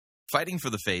Fighting for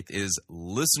the Faith is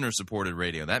listener-supported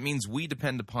radio. That means we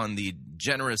depend upon the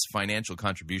generous financial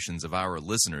contributions of our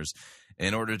listeners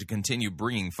in order to continue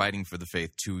bringing Fighting for the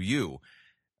Faith to you.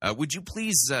 Would you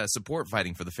please support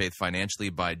Fighting for the Faith financially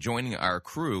by joining our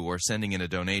crew or sending in a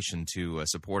donation to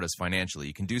support us financially?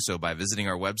 You can do so by visiting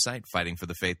our website,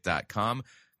 fightingforthefaith.com.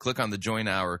 Click on the Join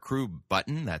Our Crew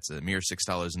button. That's a mere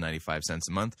 $6.95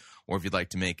 a month. Or if you'd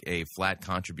like to make a flat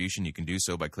contribution, you can do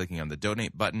so by clicking on the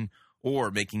Donate button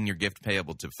or making your gift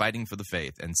payable to Fighting for the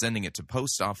Faith and sending it to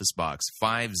Post Office Box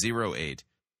 508,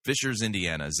 Fishers,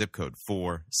 Indiana, zip code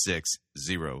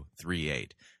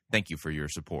 46038. Thank you for your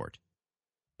support.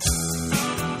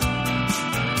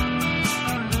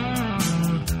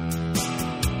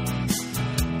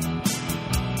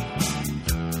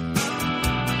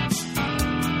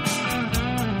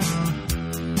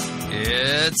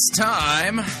 It's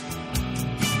time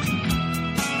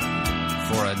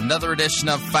for another edition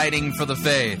of Fighting for the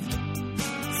Faith.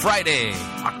 Friday,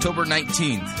 October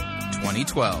 19th,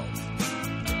 2012.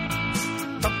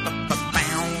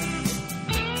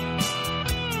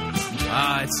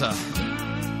 It's a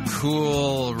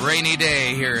cool, rainy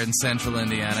day here in central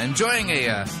Indiana. Enjoying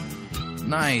a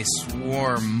nice,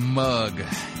 warm mug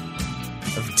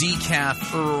of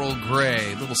decaf Earl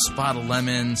Grey. A little spot of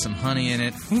lemon, some honey in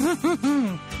it.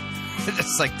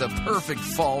 It's like the perfect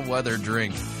fall weather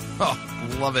drink. Oh,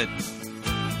 love it.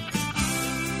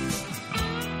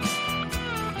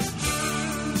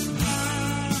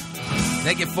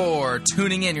 Thank you for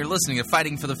tuning in. You're listening to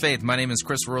Fighting for the Faith. My name is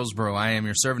Chris Roseborough. I am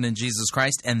your servant in Jesus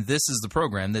Christ, and this is the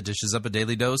program that dishes up a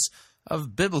daily dose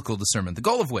of biblical discernment, the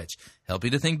goal of which, help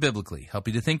you to think biblically, help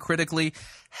you to think critically,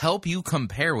 help you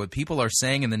compare what people are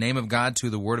saying in the name of God to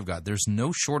the Word of God. There's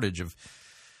no shortage of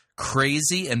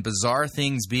crazy and bizarre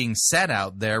things being said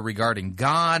out there regarding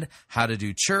God, how to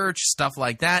do church, stuff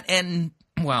like that. And,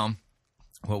 well,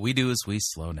 what we do is we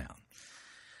slow down.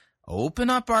 Open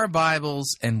up our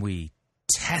Bibles and we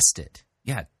test it.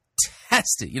 Yeah,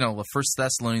 test it. 1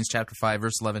 Thessalonians chapter 5,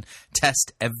 verse 11,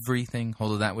 test everything,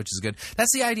 hold of that which is good.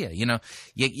 That's the idea. You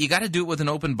got to do it with an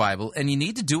open Bible, and you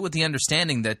need to do it with the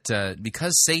understanding that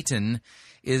because Satan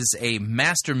is a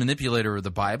master manipulator of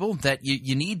the Bible, that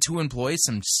you need to employ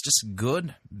some just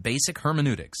good basic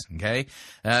hermeneutics, okay?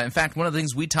 In fact, one of the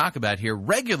things we talk about here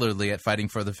regularly at Fighting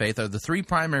for the Faith are the three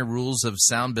primary rules of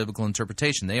sound biblical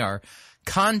interpretation. They are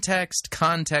context,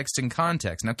 context, and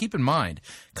context. Now, keep in mind,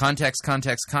 context,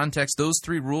 context, context, those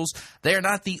three rules, they are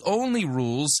not the only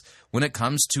rules when it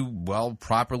comes to,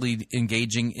 properly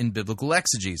engaging in biblical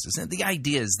exegesis. And the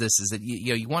idea is this, is that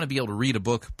you want to be able to read a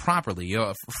book properly,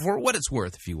 for what it's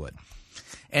worth, if you would.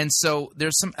 And so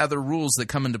there's some other rules that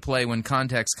come into play when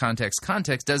context, context,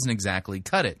 context doesn't exactly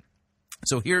cut it.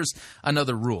 So here's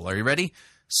another rule. Are you ready?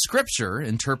 Scripture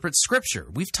interprets Scripture.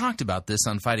 We've talked about this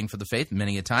on Fighting for the Faith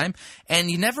many a time,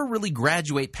 and you never really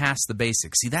graduate past the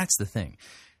basics. See, that's the thing.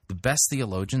 The best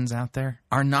theologians out there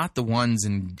are not the ones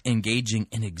engaging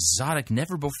in exotic,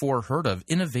 never-before-heard-of,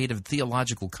 innovative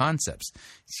theological concepts.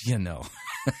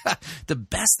 The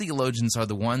best theologians are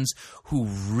the ones who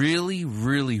really,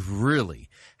 really, really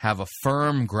have a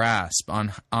firm grasp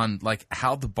on like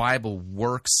how the Bible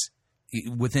works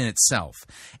within itself,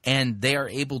 and they are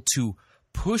able to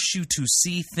push you to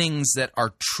see things that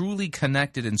are truly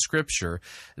connected in Scripture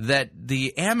that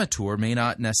the amateur may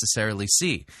not necessarily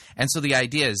see. And so the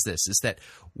idea is this, is that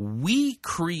we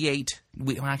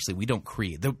don't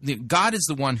create. God is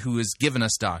the one who has given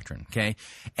us doctrine, okay?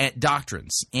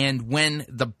 Doctrines. And when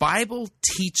the Bible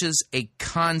teaches a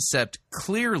concept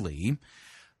clearly,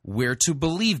 we're to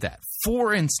believe that.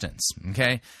 For instance,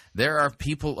 okay, there are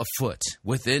people afoot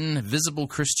within visible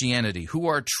Christianity who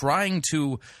are trying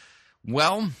to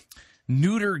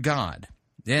neuter God.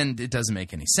 And it doesn't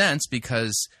make any sense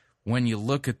because when you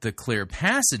look at the clear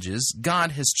passages, God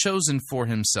has chosen for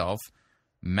himself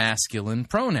masculine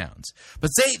pronouns. But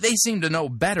they seem to know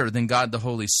better than God the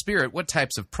Holy Spirit what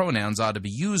types of pronouns ought to be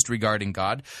used regarding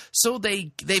God. So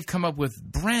they've come up with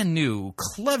brand new,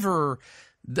 clever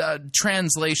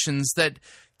translations that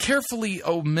carefully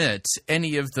omit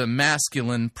any of the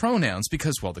masculine pronouns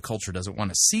because, the culture doesn't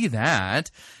want to see that.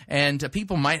 And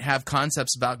people might have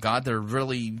concepts about God that are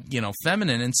really,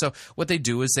 feminine. And so what they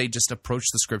do is they just approach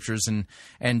the Scriptures and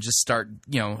just start,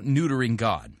 neutering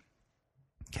God.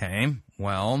 Okay,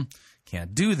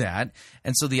 can't do that.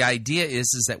 And so the idea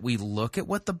is that we look at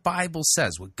what the Bible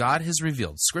says, what God has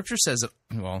revealed. Scripture says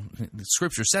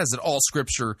that all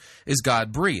Scripture is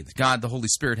God-breathed. God, the Holy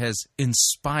Spirit, has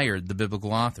inspired the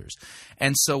biblical authors.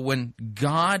 And so when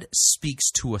God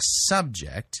speaks to a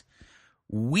subject,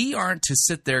 we aren't to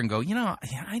sit there and go,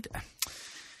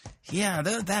 Yeah,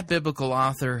 that biblical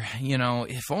author,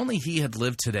 if only he had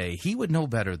lived today, he would know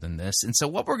better than this. And so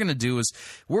what we're going to do is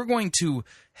we're going to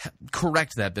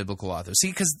correct that biblical author.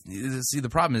 See, the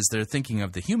problem is they're thinking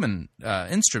of the human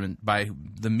instrument by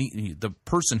the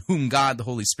person whom God, the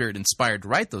Holy Spirit, inspired to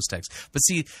write those texts. But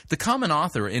see, the common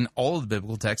author in all of the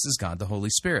biblical texts is God, the Holy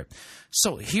Spirit.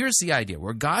 So here's the idea.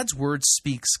 Where God's word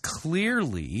speaks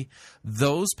clearly,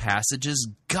 those passages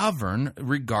govern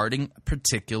regarding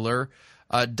particular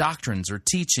doctrines or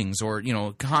teachings or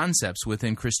concepts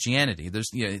within Christianity. There's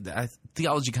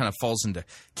theology kind of falls into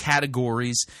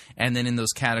categories, and then in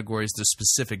those categories there's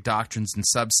specific doctrines and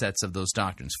subsets of those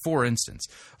doctrines. For instance,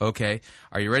 okay,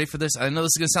 are you ready for this? I know this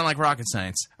is going to sound like rocket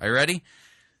science. Are you ready?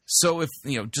 So if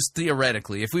just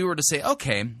theoretically, if we were to say,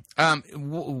 okay,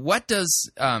 what does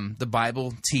the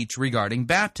Bible teach regarding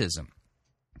baptism?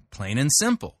 Plain and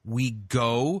simple, we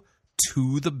go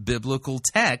to the biblical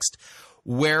text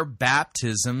where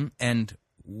baptism and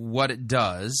what it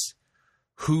does,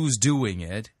 who's doing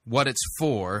it, what it's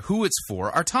for, who it's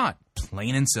for, are taught.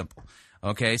 Plain and simple.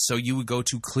 Okay, so you would go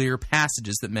to clear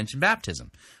passages that mention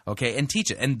baptism, okay, and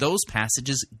teach it. And those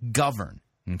passages govern.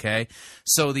 Okay,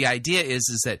 so the idea is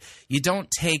that you don't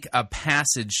take a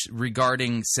passage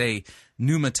regarding, say,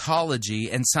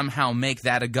 pneumatology and somehow make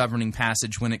that a governing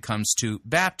passage when it comes to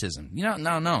baptism.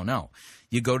 No.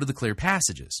 You go to the clear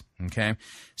passages. Okay,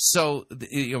 so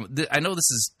I know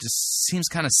this just seems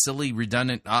kind of silly,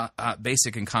 redundant,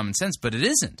 basic, and common sense, but it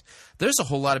isn't. There's a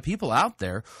whole lot of people out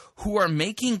there who are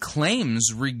making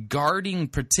claims regarding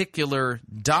particular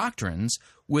doctrines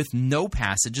with no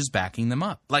passages backing them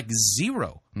up, like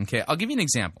zero. Okay, I'll give you an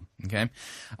example. Okay,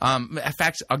 in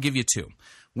fact, I'll give you two.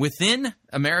 Within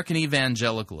American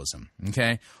evangelicalism,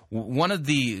 okay, one of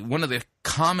the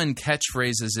common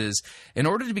catchphrases is, in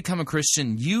order to become a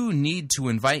Christian, you need to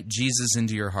invite Jesus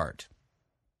into your heart.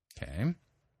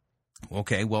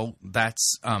 Okay, well,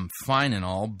 that's fine and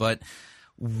all, but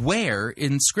where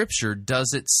in Scripture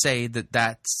does it say that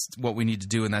that's what we need to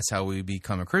do and that's how we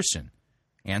become a Christian?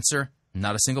 Answer,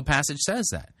 not a single passage says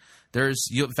that.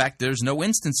 In fact, there's no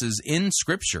instances in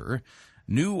Scripture,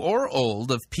 new or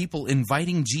old, of people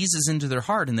inviting Jesus into their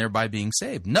heart and thereby being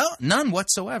saved. No, none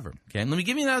whatsoever. Okay, and let me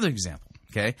give you another example.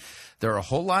 Okay, there are a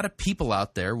whole lot of people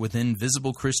out there within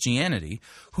visible Christianity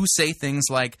who say things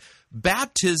like,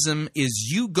 baptism is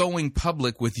you going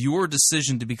public with your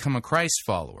decision to become a Christ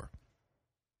follower.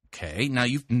 Okay, now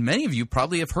many of you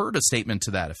probably have heard a statement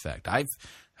to that effect.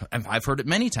 I've heard it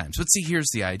many times. But see, here's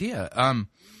the idea.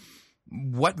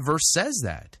 What verse says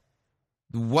that?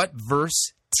 What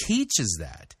verse teaches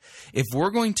that? If we're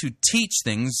going to teach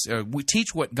things, we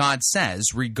teach what God says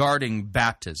regarding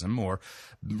baptism or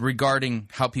regarding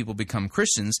how people become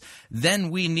Christians, then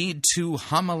we need to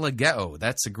homologeo.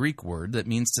 That's a Greek word that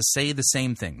means to say the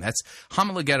same thing. That's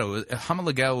homologeo.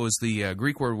 Homologeo is the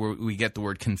Greek word where we get the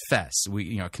word confess.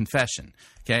 Confession.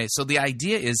 Okay, so the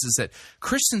idea is that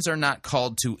Christians are not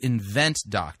called to invent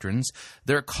doctrines;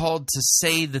 they're called to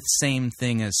say the same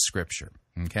thing as Scripture.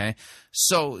 Okay,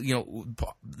 so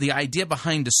the idea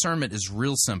behind discernment is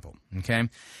real simple. Okay,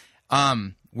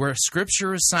 where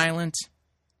Scripture is silent,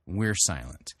 we're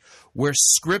silent. Where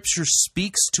Scripture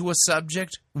speaks to a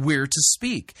subject, we're to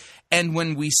speak. And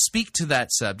when we speak to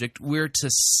that subject, we're to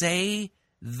say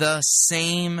the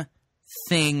same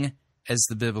thing as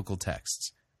the biblical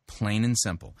texts. Plain and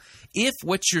simple. If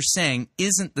what you're saying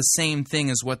isn't the same thing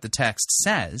as what the text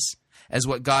says, as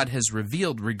what God has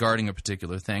revealed regarding a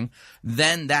particular thing,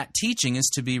 then that teaching is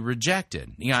to be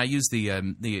rejected. I used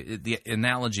the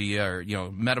analogy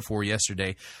or metaphor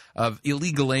yesterday of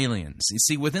illegal aliens. You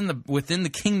see, within the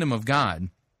kingdom of God,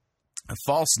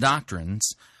 false doctrines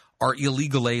are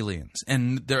illegal aliens,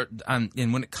 and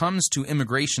when it comes to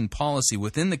immigration policy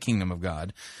within the kingdom of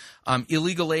God,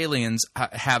 illegal aliens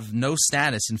have no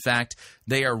status. In fact,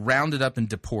 they are rounded up and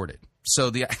deported.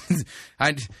 So this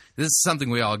is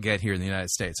something we all get here in the United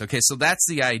States. Okay, so that's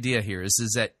the idea here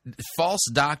is that false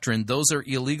doctrine, those are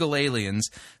illegal aliens.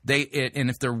 And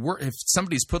if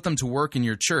somebody's put them to work in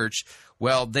your church,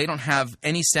 well, they don't have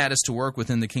any status to work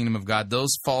within the kingdom of God.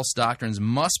 Those false doctrines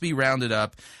must be rounded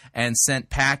up and sent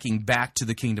packing back to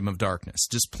the kingdom of darkness.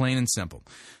 Just plain and simple.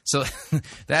 So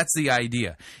that's the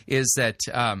idea. Is that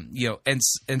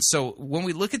and so when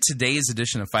we look at today's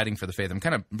edition of Fighting for the Faith, I'm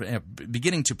kind of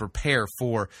beginning to prepare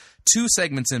for two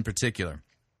segments in particular.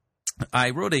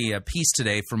 I wrote a piece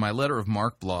today for my Letter of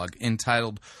Mark blog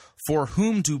entitled, "For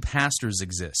Whom Do Pastors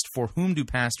Exist?" For whom do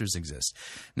pastors exist?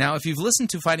 Now, if you've listened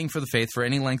to Fighting for the Faith for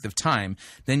any length of time,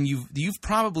 then you've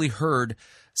probably heard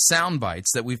sound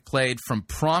bites that we've played from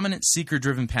prominent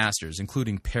seeker-driven pastors,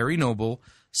 including Perry Noble,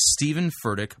 Stephen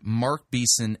Furtick, Mark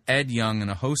Beeson, Ed Young,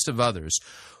 and a host of others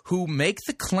who make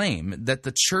the claim that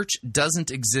the church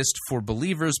doesn't exist for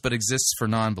believers but exists for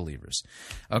non-believers.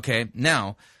 Okay,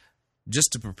 now,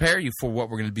 just to prepare you for what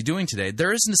we're going to be doing today,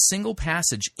 there isn't a single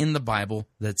passage in the Bible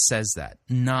that says that.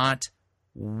 Not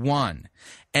one.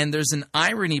 And there's an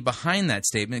irony behind that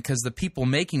statement because the people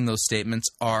making those statements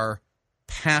are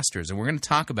pastors, and we're going to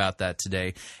talk about that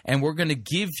today, and we're going to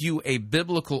give you a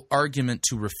biblical argument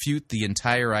to refute the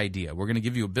entire idea. We're going to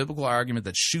give you a biblical argument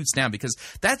that shoots down, because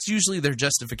that's usually their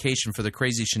justification for the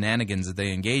crazy shenanigans that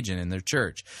they engage in their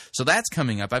church. So that's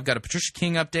coming up. I've got a Patricia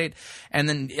King update, and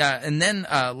then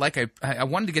like I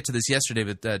wanted to get to this yesterday,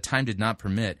 but time did not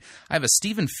permit. I have a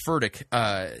Stephen Furtick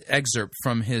excerpt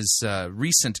from his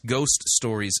recent Ghost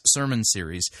Stories sermon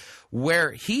series,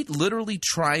 where he literally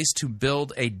tries to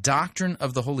build a doctrine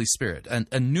of the Holy Spirit, a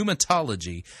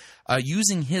pneumatology,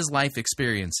 using his life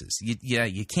experiences.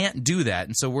 You can't do that,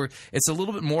 and so it's a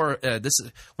little bit more.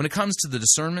 When it comes to the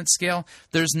discernment scale,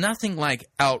 there's nothing like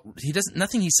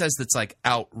nothing he says that's like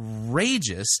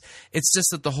outrageous. It's just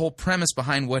that the whole premise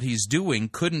behind what he's doing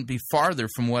couldn't be farther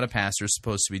from what a pastor is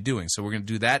supposed to be doing. So we're going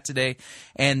to do that today,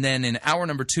 and then in hour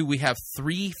number 2 we have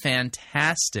 3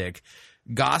 fantastic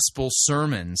gospel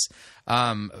sermons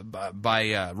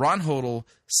by Ron Hodel,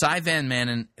 Cy Van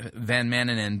Manen,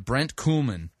 and Brent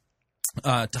Kuhlman,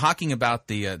 talking about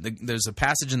there's a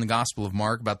passage in the Gospel of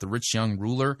Mark about the rich young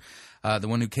ruler, the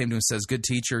one who came to him and says, "Good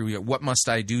teacher, what must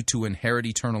I do to inherit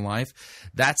eternal life?"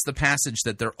 That's the passage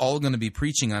that they're all going to be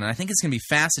preaching on, and I think it's going to be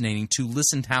fascinating to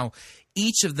listen to how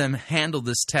each of them handle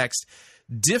this text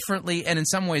differently and in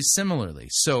some ways similarly.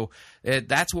 So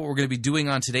that's what we're going to be doing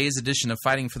on today's edition of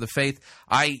Fighting for the Faith.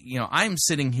 I'm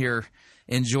sitting here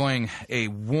enjoying a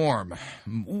warm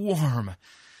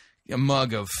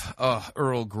mug of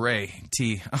Earl Grey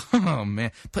tea. Oh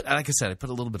man! Like I said, I put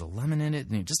a little bit of lemon in it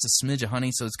and just a smidge of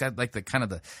honey, so it's got like the kind of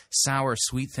the sour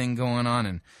sweet thing going on.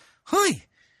 And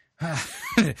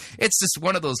it's just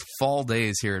one of those fall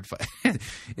days here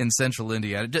in central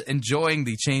India, enjoying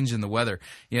the change in the weather.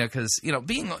 Because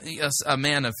being a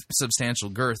man of substantial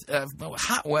girth,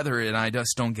 hot weather and I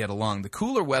just don't get along. The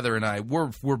cooler weather and I,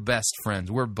 we're best friends.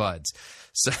 We're buds.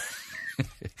 So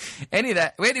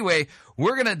anyway,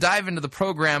 we're going to dive into the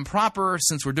program proper.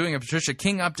 Since we're doing a Patricia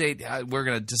King update, we're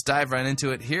going to just dive right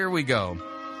into it. Here we go.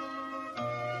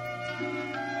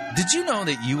 Did you know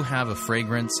that you have a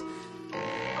fragrance?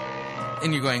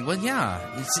 And you're going, well,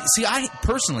 yeah. See, I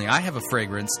have a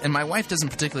fragrance, and my wife doesn't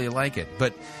particularly like it.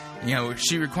 But,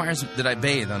 she requires that I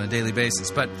bathe on a daily basis.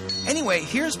 But anyway,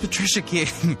 here's Patricia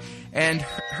King and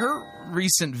her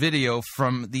recent video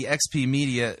from the XP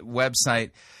Media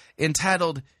website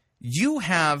entitled, "You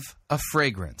Have a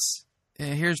Fragrance."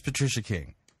 Here's Patricia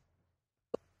King.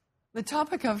 The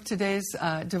topic of today's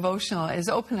devotional is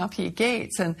open up ye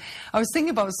gates. And I was thinking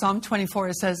about Psalm 24.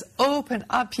 It says, open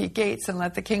up ye gates and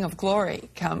let the King of Glory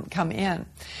come in.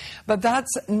 But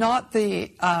that's not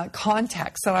the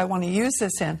context that I want to use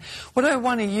this in. What I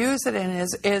want to use it in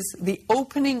is the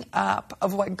opening up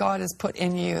of what God has put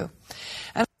in you.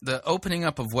 And the opening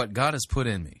up of what God has put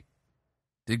in me.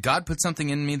 Did God put something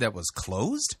in me that was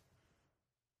closed?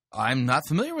 I'm not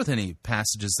familiar with any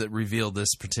passages that reveal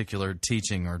this particular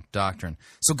teaching or doctrine.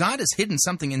 So God has hidden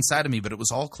something inside of me, but it was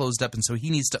all closed up, and so he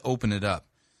needs to open it up.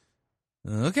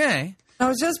 Okay. I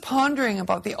was just pondering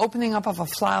about the opening up of a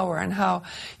flower and how,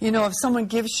 if someone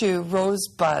gives you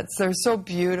rosebuds, they're so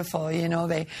beautiful.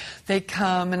 They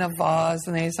come in a vase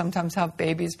and they sometimes have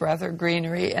baby's breath or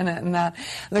greenery in it and that.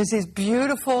 There's these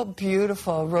beautiful,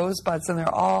 beautiful rosebuds and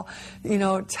they're all,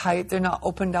 tight. They're not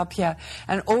opened up yet.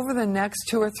 And over the next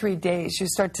 2 or 3 days, you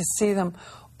start to see them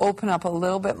open up a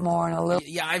little bit more and a little.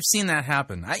 Yeah, I've seen that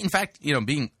happen. In fact,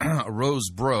 being a rose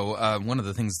bro, one of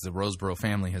the things the Roseboro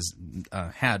family has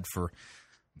had for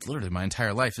literally my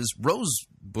entire life is rose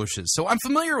bushes. So I'm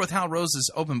familiar with how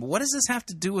roses open, but what does this have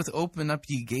to do with open up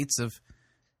ye gates of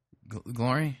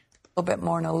glory? A little bit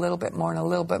more and a little bit more and a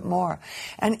little bit more.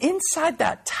 And inside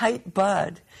that tight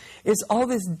bud is all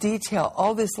this detail,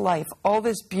 all this life, all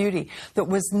this beauty that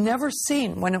was never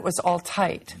seen when it was all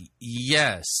tight.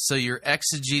 Yes, so you're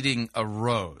exegeting a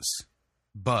rose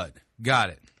bud. Got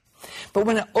it. But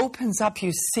when it opens up,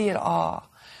 you see it all.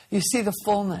 You see the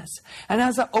fullness. And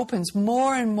as it opens,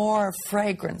 more and more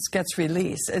fragrance gets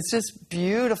released. It's just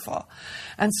beautiful.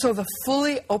 And so the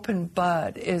fully open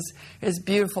bud is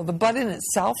beautiful. The bud in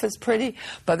itself is pretty,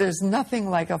 but there's nothing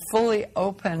like a fully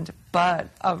opened bud.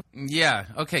 Yeah,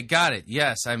 okay, got it.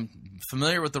 Yes, I'm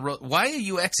familiar with the rose. Why are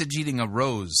you exegeting a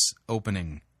rose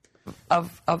opening?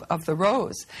 Of the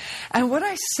rose. And what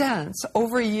I sense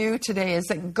over you today is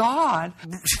that God...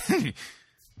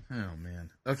 Oh, man.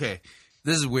 Okay.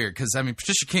 This is weird because,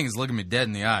 Patricia King is looking me dead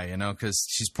in the eye, because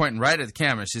she's pointing right at the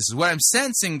camera. She says, what I'm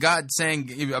sensing God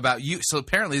saying about you. So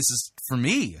apparently this is for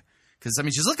me because,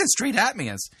 she's looking straight at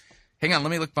me. Hang on,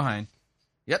 let me look behind.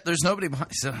 Yep, there's nobody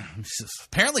behind. So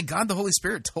apparently God, the Holy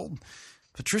Spirit, told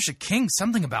Patricia King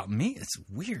something about me. It's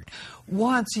weird.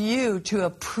 Wants you to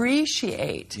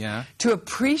appreciate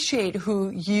who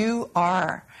you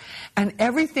are and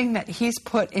everything that he's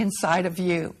put inside of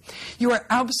you. You are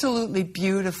absolutely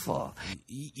beautiful.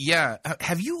 Yeah.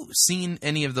 Have you seen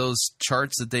any of those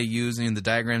charts that they use, the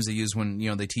diagrams they use when,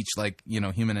 they teach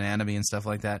human anatomy and stuff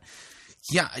like that?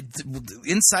 Yeah.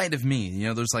 Inside of me,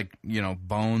 there's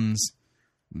bones,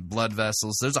 blood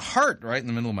vessels. There's a heart right in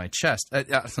the middle of my chest.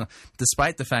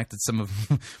 Despite the fact that some of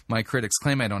my critics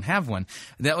claim I don't have one,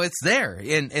 it's there.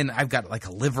 And I've got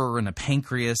a liver and a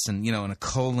pancreas and, and a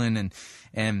colon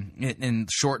and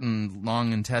short and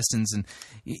long intestines. And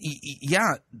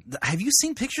yeah, have you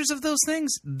seen pictures of those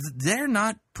things? They're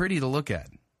not pretty to look at.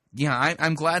 Yeah,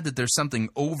 I'm glad that there's something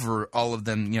over all of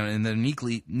them, and they're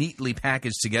neatly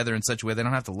packaged together in such a way they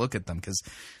don't have to look at them because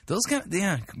those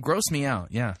gross me out.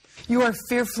 Yeah, you are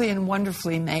fearfully and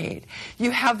wonderfully made.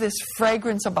 You have this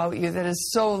fragrance about you that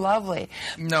is so lovely.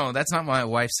 No, that's not what my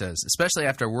wife says, especially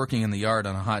after working in the yard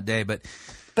on a hot day. But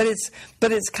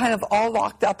it's kind of all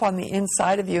locked up on the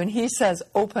inside of you, and he says,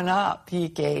 "Open up, ye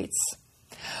gates.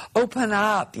 Open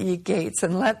up, ye gates,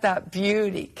 and let that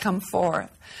beauty come forth."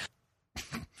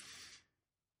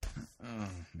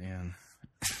 Man.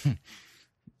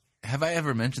 Have I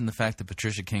ever mentioned the fact that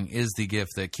Patricia King is the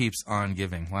gift that keeps on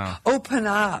giving? Wow. Open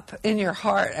up in your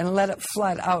heart and let it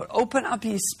flood out. Open up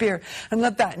your spirit and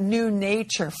let that new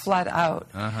nature flood out.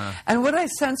 And what I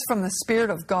sense from the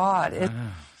Spirit of God is,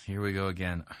 here we go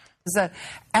again, is that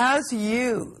as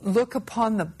you look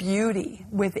upon the beauty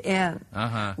within,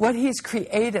 what he's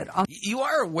created. You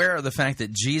are aware of the fact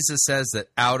that Jesus says that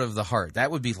out of the heart,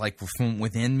 that would be from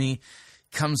within me,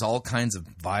 comes all kinds of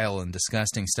vile and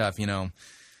disgusting stuff,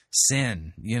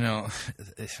 sin,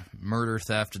 murder,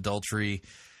 theft, adultery,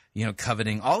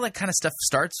 coveting, all that kind of stuff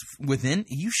starts within. Are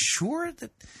you sure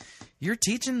that you're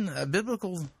teaching a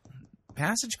biblical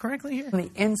passage correctly here? On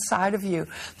the inside of you,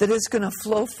 that is going to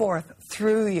flow forth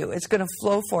through you. It's going to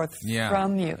flow forth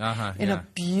from you in a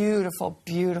beautiful,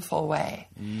 beautiful way.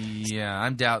 Yeah,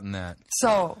 I'm doubting that.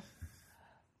 So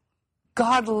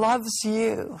God loves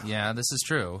you. Yeah, this is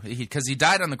true. Because he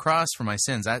died on the cross for my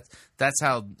sins. That's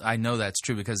how I know that's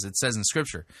true, because it says in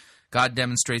Scripture, God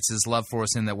demonstrates his love for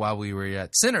us in that while we were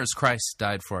yet sinners, Christ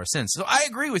died for our sins. So I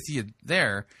agree with you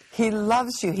there. He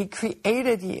loves you. He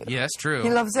created you. Yes, true. He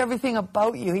loves everything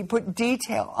about you. He put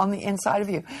detail on the inside of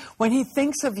you. When he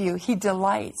thinks of you, he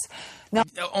delights. Now,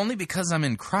 only because I'm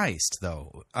in Christ,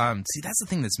 though. See, that's the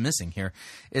thing that's missing here,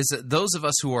 is that those of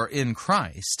us who are in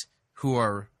Christ, who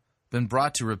are been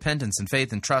brought to repentance and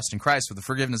faith and trust in Christ for the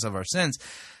forgiveness of our sins,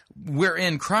 we're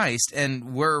in Christ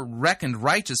and we're reckoned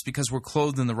righteous because we're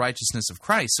clothed in the righteousness of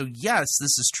Christ. So yes,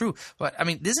 this is true. But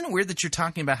isn't it weird that you're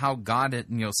talking about how God,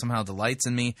 somehow delights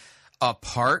in me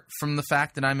apart from the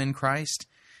fact that I'm in Christ?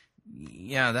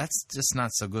 Yeah, that's just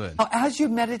not so good. As you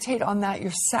meditate on that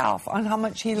yourself, on how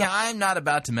much he I'm not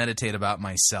about to meditate about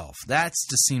myself. That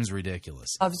just seems ridiculous.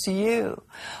 Loves you,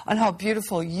 on how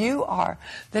beautiful you are,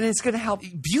 then it's going to help.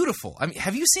 Beautiful.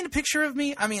 Have you seen a picture of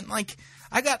me?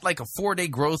 I got a 4-day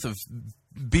growth of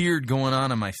beard going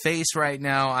on my face right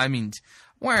now.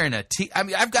 Wearing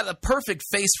I've got a perfect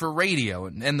face for radio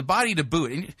and the body to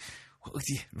boot.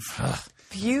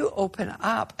 You open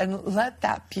up and let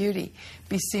that beauty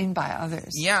be seen by others.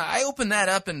 Yeah, I open that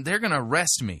up and they're going to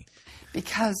arrest me.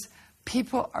 Because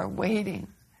people are waiting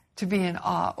to be in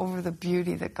awe over the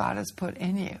beauty that God has put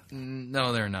in you.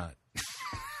 No, they're not.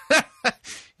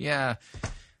 Yeah.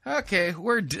 Okay,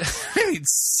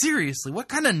 seriously, what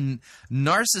kind of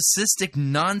narcissistic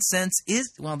nonsense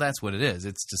is... Well, that's what it is.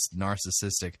 It's just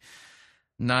narcissistic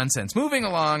nonsense. Moving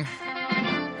along...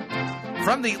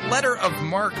 From the Letter of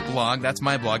Mark blog, that's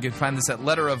my blog, you can find this at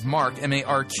Letter of Mark,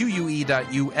 marque.us.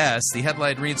 The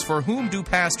headline reads, "For whom do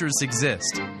pastors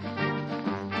exist?"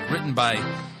 Written by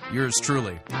yours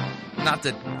truly. Not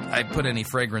that I put any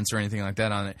fragrance or anything like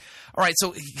that on it. All right,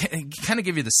 so kind of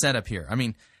give you the setup here.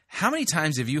 How many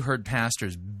times have you heard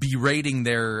pastors berating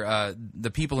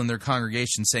the people in their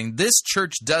congregation saying, this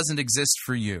church doesn't exist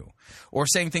for you? Or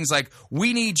saying things like,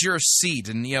 we need your seat,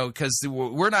 and because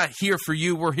we're not here for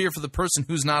you, we're here for the person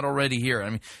who's not already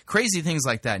here. Crazy things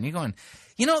like that. And you're going,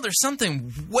 there's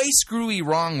something way screwy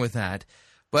wrong with that,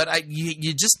 but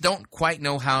you just don't quite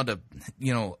know how to,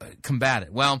 combat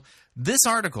it. Well, this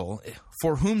article,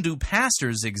 "For whom do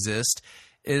pastors exist?"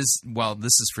 is,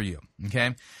 this is for you,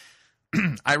 okay?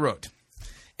 I wrote,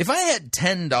 if I had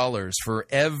 $10 for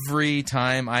every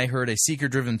time I heard a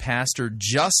seeker-driven pastor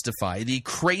justify the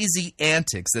crazy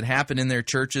antics that happen in their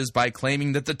churches by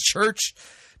claiming that the church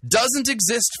doesn't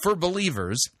exist for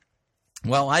believers,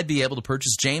 well, I'd be able to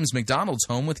purchase James McDonald's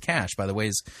home with cash. By the way,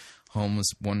 his home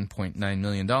was $1.9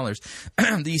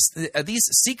 million. These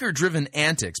seeker-driven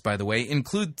antics, by the way,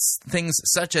 include things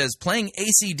such as playing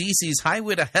AC/DC's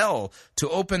Highway to Hell to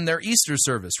open their Easter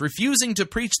service, refusing to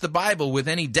preach the Bible with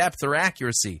any depth or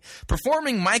accuracy,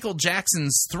 performing Michael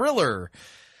Jackson's Thriller,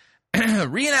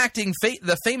 reenacting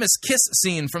the famous kiss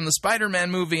scene from the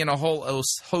Spider-Man movie, and a whole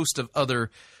host of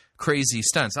other crazy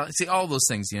stunts. See, all those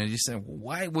things, you say,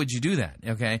 why would you do that?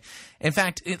 Okay. In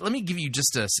fact, let me give you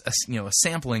just a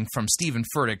sampling from Stephen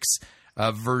Furtick's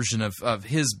version of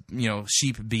his,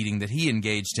 sheep beating that he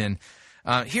engaged in.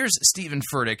 Here's Stephen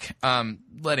Furtick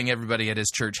letting everybody at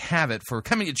his church have it for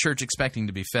coming to church expecting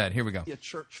to be fed. Here we go. A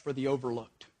church for the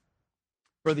overlooked,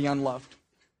 for the unloved.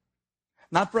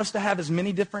 Not for us to have as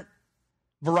many different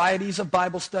varieties of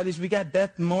Bible studies. We got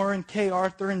Beth Moore and Kay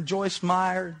Arthur and Joyce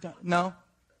Meyer. No.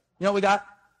 You know what we got?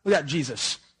 We got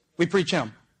Jesus. We preach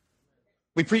him.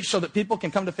 We preach so that people can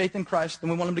come to faith in Christ,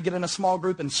 and we want them to get in a small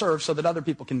group and serve so that other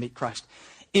people can meet Christ.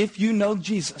 If you know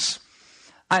Jesus,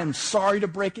 I am sorry to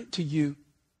break it to you,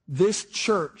 this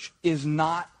church is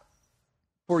not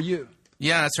for you.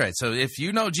 Yeah, that's right. So if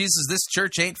you know Jesus, this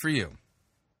church ain't for you.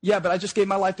 Yeah, but I just gave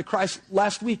my life to Christ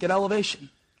last week at Elevation.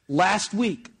 Last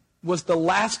week was the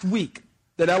last week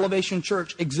that Elevation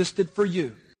Church existed for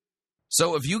you.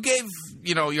 So if you gave,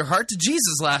 your heart to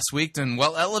Jesus last week, then,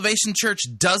 Elevation Church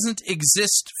doesn't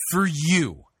exist for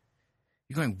you.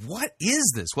 You're going, what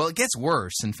is this? Well, it gets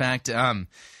worse. In fact,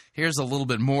 here's a little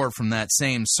bit more from that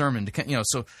same sermon.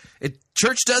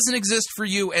 Church doesn't exist for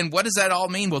you, and what does that all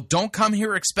mean? Well, don't come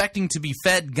here expecting to be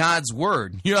fed God's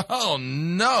word. Oh,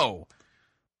 no.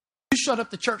 You showed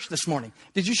up to church this morning.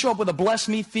 Did you show up with a bless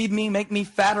me, feed me, make me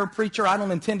fatter preacher? I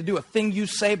don't intend to do a thing you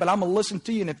say, but I'm going to listen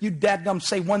to you. And if you dadgum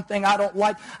say one thing I don't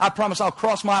like, I promise I'll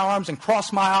cross my arms and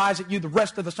cross my eyes at you the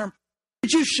rest of the sermon.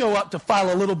 Did you show up to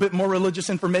file a little bit more religious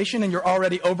information in your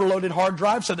already overloaded hard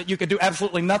drive so that you could do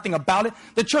absolutely nothing about it?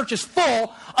 The church is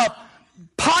full of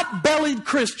pot-bellied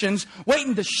Christians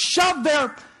waiting to shove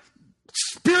their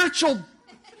spiritual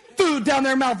food down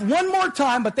their mouth one more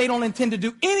time, but they don't intend to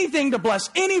do anything to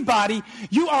bless anybody.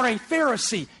 You are a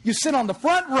Pharisee. You sit on the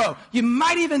front row. You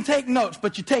might even take notes,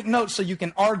 but you take notes so you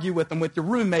can argue with them with your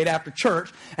roommate after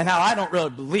church and how I don't really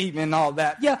believe in all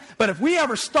that. Yeah, but if we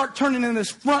ever start turning in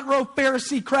this front row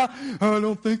Pharisee crowd, I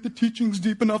don't think the teaching's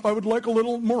deep enough. I would like a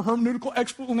little more hermeneutical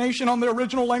explanation on the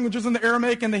original languages in the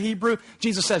Aramaic and the Hebrew.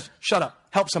 Jesus says, shut up.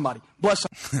 Help somebody. Bless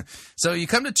them. So you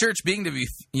come to church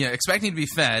expecting to be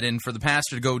fed, and for the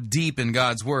pastor to go deep in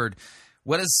God's word.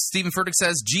 What does Stephen Furtick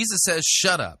says? Jesus says,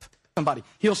 shut up. Somebody,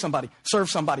 heal somebody, serve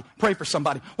somebody, pray for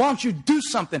somebody. Why don't you do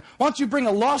something? Why don't you bring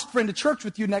a lost friend to church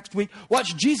with you next week?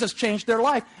 Watch Jesus change their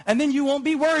life, and then you won't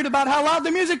be worried about how loud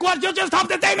the music was. You'll just hope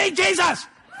that they meet Jesus.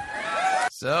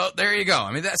 So there you go.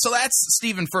 I mean, that's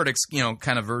Stephen Furtick's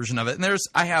kind of version of it. And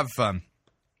I have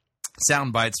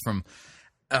sound bites from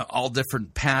all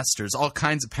different pastors, all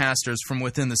kinds of pastors from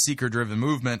within the seeker-driven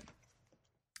movement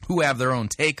who have their own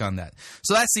take on that.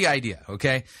 So that's the idea,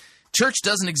 okay? Church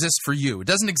doesn't exist for you. It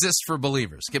doesn't exist for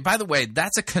believers. Okay, by the way,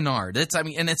 that's a canard. It's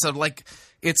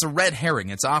a red herring.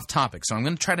 It's off topic. So I'm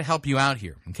going to try to help you out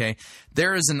here, okay?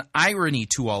 There is an irony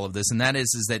to all of this, and that is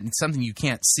that it's something you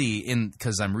can't see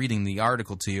because I'm reading the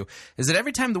article to you, is that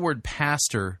every time the word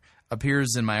pastor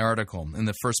appears in my article, in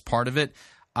the first part of it,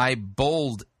 I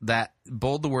bold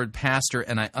the word pastor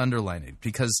and I underline it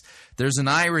because there's an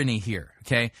irony here,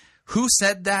 okay? Who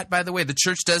said that, by the way? The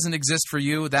church doesn't exist for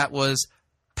you. That was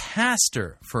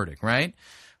Pastor Furtick, right?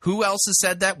 Who else has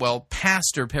said that? Well,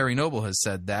 Pastor Perry Noble has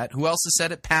said that. Who else has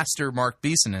said it? Pastor Mark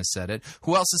Beeson has said it.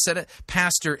 Who else has said it?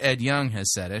 Pastor Ed Young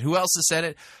has said it. Who else has said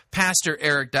it? Pastor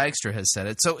Eric Dykstra has said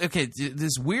it. So, okay,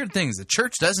 there's weird things. The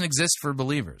church doesn't exist for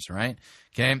believers, right?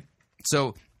 Okay,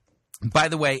 so by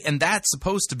the way, and that's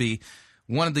supposed to be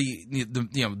one of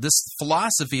this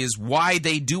philosophy is why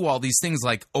they do all these things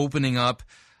like opening up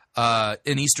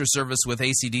an Easter service with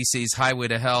AC/DC's Highway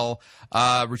to Hell,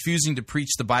 refusing to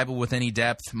preach the Bible with any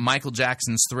depth, Michael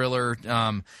Jackson's Thriller,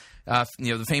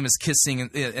 the famous kissing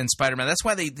and Spider-Man. That's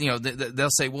why they'll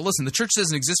say, well, listen, the church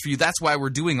doesn't exist for you. That's why we're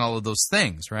doing all of those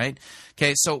things, right?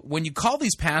 Okay, so when you call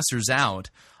these pastors out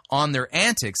on their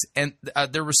antics, and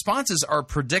their responses are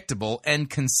predictable and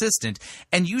consistent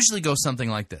and usually go something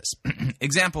like this.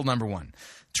 Example number one,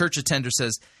 church attender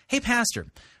says, hey, pastor,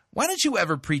 Why don't you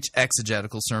ever preach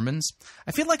exegetical sermons?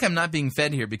 I feel like I'm not being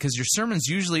fed here because your sermons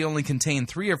usually only contain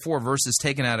 3 or 4 verses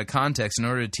taken out of context in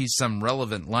order to teach some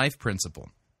relevant life principle.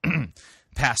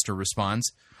 Pastor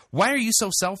responds, why are you so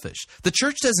selfish? The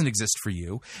church doesn't exist for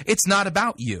you. It's not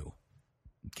about you.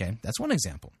 Okay, that's one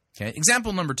example. Okay,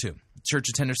 example number 2. Church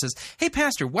attender says, hey,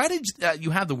 Pastor, why did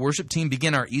you have the worship team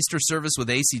begin our Easter service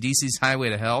with AC/DC's Highway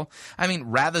to Hell? I mean,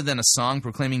 rather than a song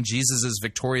proclaiming Jesus'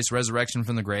 victorious resurrection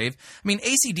from the grave. I mean,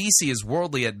 AC/DC is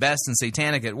worldly at best and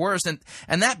satanic at worst,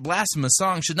 and that blasphemous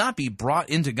song should not be brought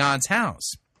into God's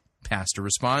house. Pastor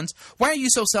responds, why are you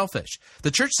so selfish? The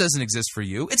church doesn't exist for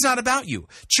you. It's not about you.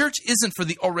 Church isn't for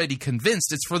the already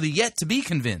convinced. It's for the yet to be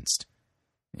convinced.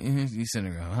 You sit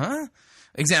and go, huh?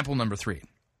 Example number 3.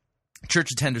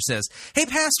 Church attender says, hey,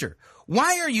 Pastor,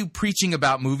 why are you preaching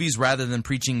about movies rather than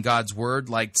preaching God's word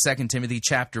like 2 Timothy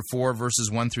chapter 4, verses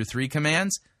 1 through 3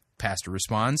 commands? Pastor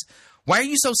responds, why are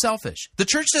you so selfish? The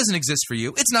church doesn't exist for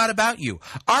you. It's not about you.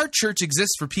 Our church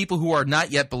exists for people who are not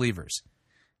yet believers.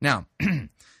 Now,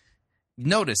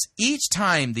 notice each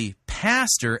time the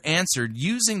pastor answered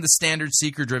using the standard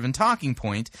seeker-driven talking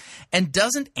point and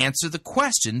doesn't answer the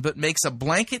question but makes a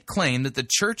blanket claim that the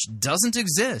church doesn't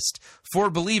exist for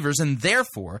believers and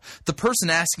therefore the person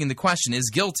asking the question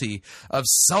is guilty of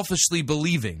selfishly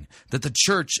believing that the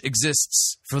church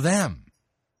exists for them.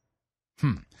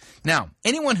 Now,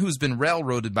 anyone who's been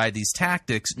railroaded by these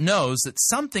tactics knows that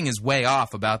something is way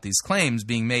off about these claims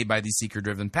being made by these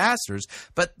seeker-driven pastors,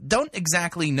 but don't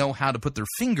exactly know how to put their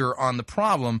finger on the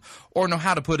problem or know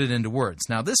how to put it into words.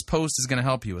 Now, this post is going to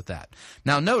help you with that.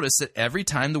 Now, notice that every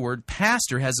time the word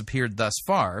pastor has appeared thus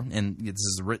far, and this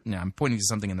is written, I'm pointing to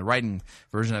something in the writing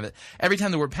version of it, every time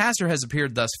the word pastor has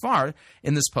appeared thus far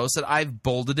in this post, that I've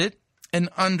bolded it and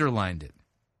underlined it.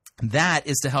 That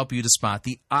is to help you to spot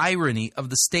the irony of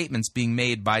the statements being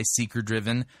made by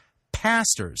seeker-driven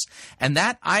pastors. And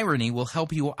that irony will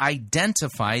help you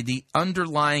identify the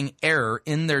underlying error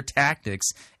in their tactics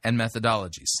and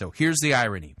methodologies. So here's the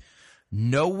irony.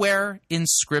 Nowhere in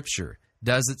Scripture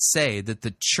does it say that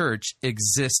the church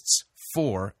exists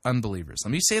for unbelievers.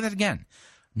 Let me say that again.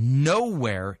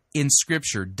 Nowhere in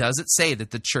Scripture does it say that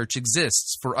the church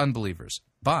exists for unbelievers.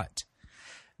 But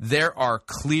there are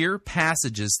clear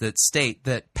passages that state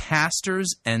that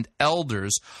pastors and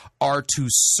elders are to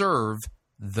serve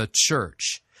the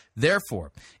church.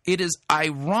 Therefore, it is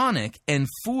ironic and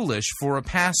foolish for a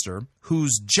pastor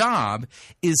whose job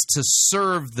is to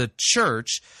serve the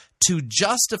church to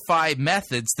justify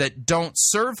methods that don't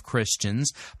serve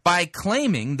Christians by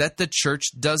claiming that the church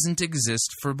doesn't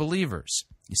exist for believers.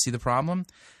 You see the problem?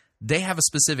 They have a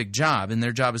specific job, and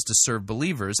their job is to serve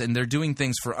believers, and they're doing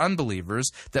things for unbelievers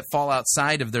that fall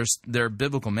outside of their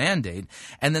biblical mandate,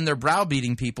 and then they're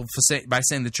browbeating people by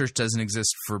saying the church doesn't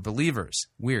exist for believers.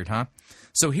 Weird, huh?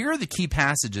 So here are the key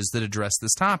passages that address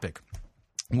this topic.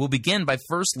 We'll begin by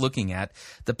first looking at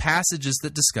the passages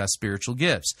that discuss spiritual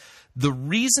gifts. The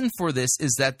reason for this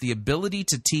is that the ability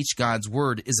to teach God's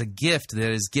Word is a gift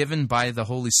that is given by the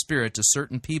Holy Spirit to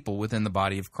certain people within the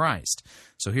body of Christ.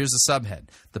 So here's the subhead.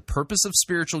 The purpose of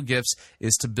spiritual gifts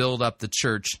is to build up the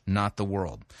church, not the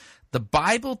world. The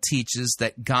Bible teaches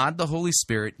that God, the Holy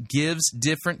Spirit, gives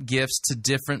different gifts to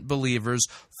different believers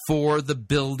for the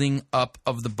building up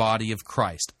of the body of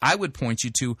Christ. I would point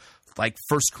you to like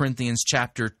 1 Corinthians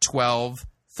chapter 12,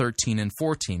 13, and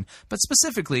 14. But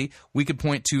specifically, we could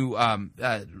point to 1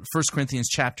 Corinthians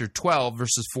chapter 12,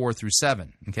 verses 4 through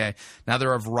 7. Okay? Now,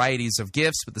 there are varieties of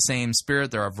gifts, but the same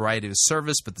Spirit. There are varieties of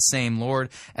service, but the same Lord.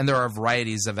 And there are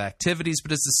varieties of activities,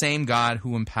 but it's the same God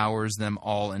who empowers them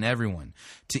all and everyone.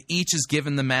 To each is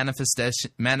given the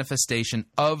manifestation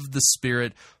of the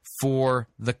Spirit for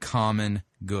the common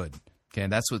good. Okay,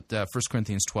 that's what 1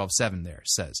 Corinthians 12:7 there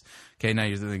says. Okay, now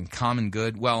you're thinking common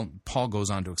good. Well, Paul goes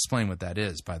on to explain what that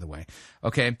is, by the way.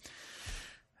 Okay,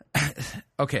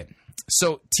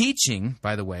 so teaching,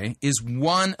 by the way, is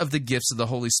one of the gifts of the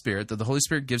Holy Spirit that the Holy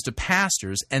Spirit gives to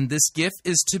pastors, and this gift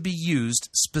is to be used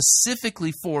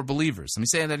specifically for believers. Let me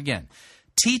say that again.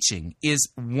 Teaching is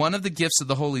one of the gifts of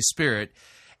the Holy Spirit,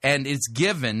 and it's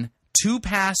given to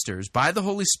pastors by the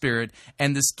Holy Spirit,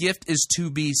 and this gift is to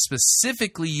be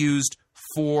specifically used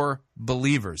for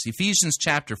believers. Ephesians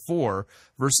chapter 4,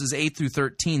 verses 8 through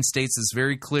 13 states this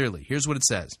very clearly. Here's what it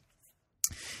says.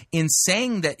 In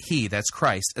saying that he, that's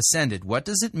Christ, ascended, what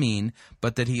does it mean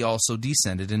but that he also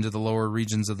descended into the lower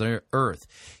regions of the earth?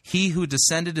 He who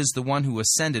descended is the one who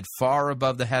ascended far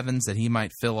above the heavens that he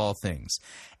might fill all things.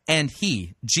 And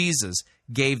he, Jesus,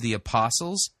 gave the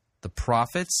apostles, the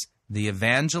prophets, the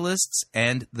evangelists,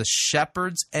 and the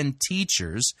shepherds and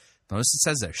teachers, notice it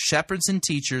says there, shepherds and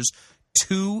teachers,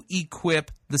 to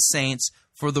equip the saints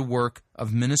for the work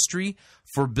of ministry,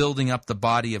 for building up the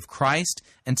body of Christ,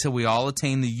 until we all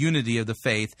attain the unity of the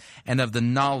faith and of the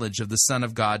knowledge of the Son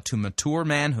of God, to mature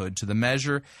manhood, to the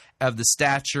measure of the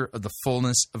stature of the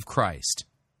fullness of Christ.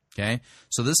 Okay?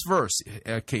 So this verse,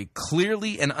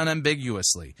 clearly and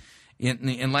unambiguously,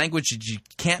 in language that you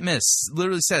can't miss,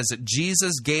 literally says that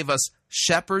Jesus gave us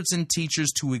shepherds and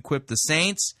teachers to equip the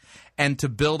saints and to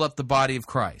build up the body of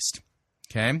Christ.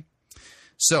 Okay?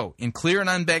 So, in clear and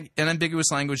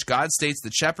unambiguous language, God states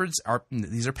that shepherds,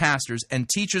 these are pastors, and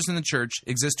teachers in the church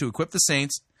exist to equip the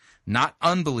saints, not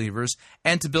unbelievers,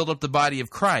 and to build up the body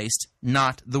of Christ,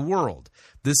 not the world.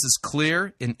 This is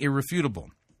clear and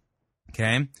irrefutable.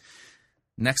 Okay?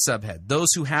 Next subhead. Those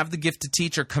who have the gift to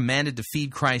teach are commanded to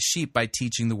feed Christ's sheep by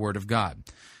teaching the Word of God.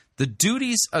 The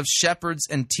duties of shepherds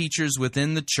and teachers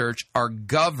within the church are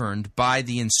governed by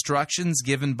the instructions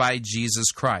given by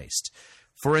Jesus Christ.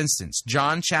 For instance,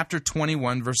 John chapter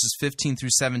 21, verses 15 through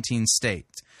 17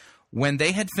 states, "When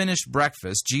they had finished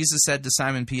breakfast, Jesus said to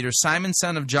Simon Peter, 'Simon,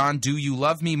 son of John, do you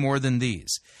love me more than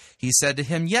these?' He said to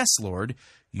him, 'Yes, Lord,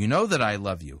 you know that I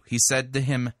love you.' He said to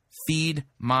him, 'Feed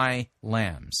my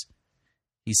lambs.'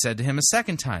 He said to him a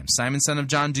second time, 'Simon, son of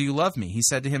John, do you love me?' He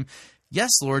said to him, 'Yes,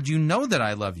 Lord, you know that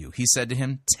I love you.' He said to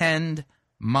him, 'Tend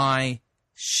my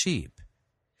sheep.'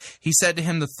 He said to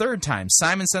him the third time,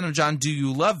 'Simon, son of John, do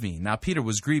you love me?' Now Peter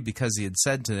was grieved because he had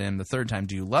said to him the third time,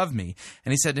 'Do you love me?'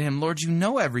 And he said to him, 'Lord, you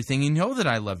know everything. You know that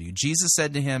I love you.' Jesus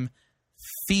said to him,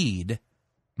 'Feed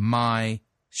my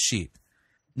sheep.'"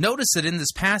 Notice that in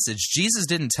this passage, Jesus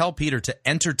didn't tell Peter to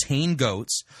entertain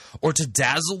goats or to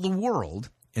dazzle the world.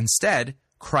 Instead,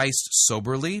 Christ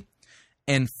soberly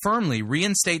and firmly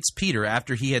reinstates Peter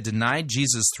after he had denied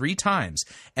Jesus 3 times.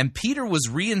 And Peter was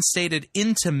reinstated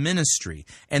into ministry,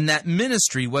 and that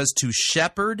ministry was to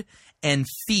shepherd and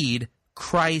feed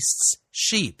Christ's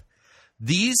sheep.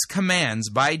 These commands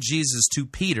by Jesus to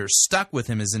Peter stuck with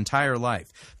him his entire life.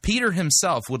 Peter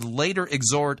himself would later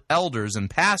exhort elders and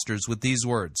pastors with these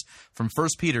words from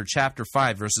 1 Peter chapter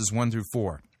 5, verses 1 through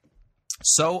 4.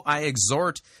 "So I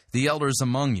exhort the elders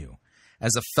among you,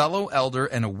 as a fellow elder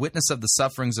and a witness of the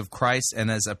sufferings of Christ,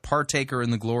 and as a partaker in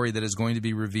the glory that is going to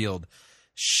be revealed,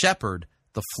 shepherd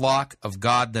the flock of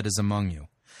God that is among you,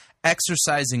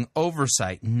 exercising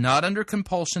oversight, not under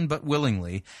compulsion, but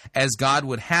willingly, as God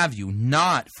would have you,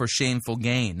 not for shameful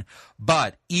gain,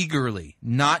 but eagerly,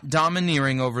 not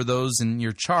domineering over those in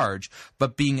your charge,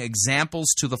 but being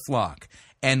examples to the flock.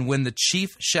 And when the chief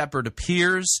shepherd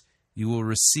appears, you will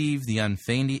receive the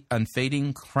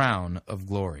unfading crown of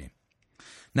glory."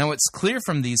 Now, it's clear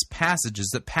from these passages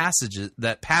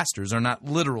that pastors are not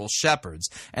literal shepherds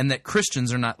and that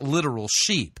Christians are not literal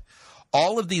sheep.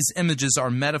 All of these images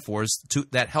are metaphors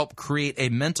that help create a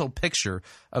mental picture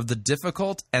of the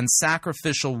difficult and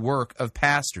sacrificial work of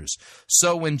pastors.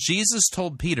 So when Jesus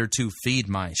told Peter to feed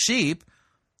my sheep,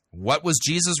 what was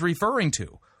Jesus referring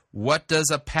to? What does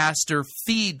a pastor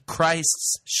feed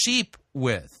Christ's sheep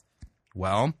with?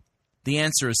 Well, the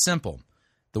answer is simple.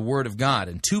 The Word of God,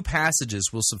 and 2 passages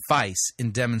will suffice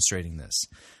in demonstrating this.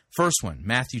 First one,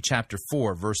 Matthew chapter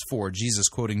 4, verse 4, Jesus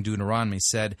quoting Deuteronomy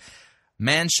said,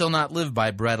 "Man shall not live by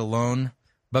bread alone,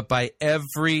 but by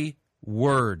every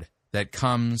word that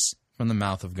comes from the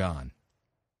mouth of God."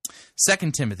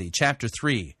 2 Timothy chapter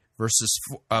 3, verse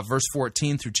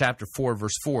 14 through chapter 4,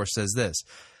 verse 4 says this,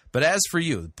 "But as for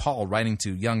you," Paul writing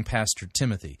to young pastor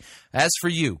Timothy, "as for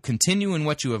you, continue in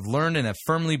what you have learned and have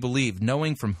firmly believed,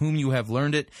 knowing from whom you have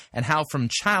learned it, and how from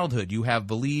childhood you have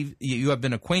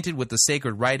been acquainted with the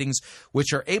sacred writings,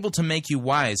 which are able to make you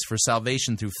wise for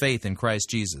salvation through faith in Christ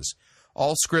Jesus.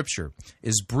 All Scripture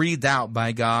is breathed out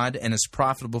by God and is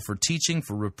profitable for teaching,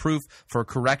 for reproof, for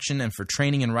correction, and for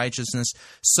training in righteousness,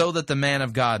 so that the man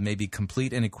of God may be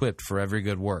complete and equipped for every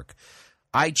good work.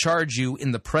 I charge you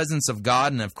in the presence of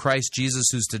God and of Christ Jesus,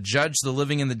 who's to judge the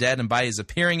living and the dead, and by his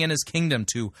appearing in his kingdom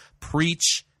to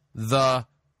preach the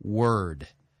word.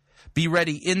 Be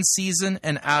ready in season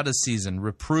and out of season.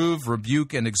 Reprove,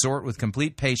 rebuke, and exhort with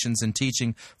complete patience and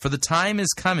teaching, for the time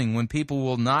is coming when people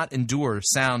will not endure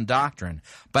sound doctrine,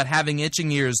 but having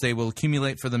itching ears they will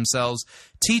accumulate for themselves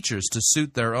teachers to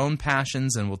suit their own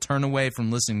passions, and will turn away from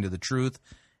listening to the truth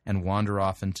and wander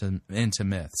off into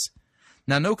myths."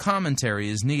 Now, no commentary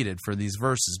is needed for these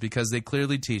verses because they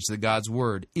clearly teach that God's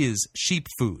Word is sheep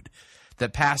food,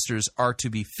 that pastors are to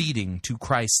be feeding to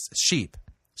Christ's sheep.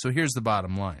 So here's the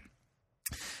bottom line.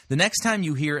 The next time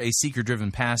you hear a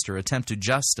seeker-driven pastor attempt to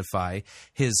justify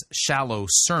his shallow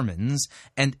sermons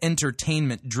and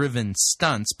entertainment-driven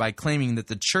stunts by claiming that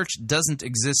the church doesn't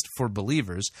exist for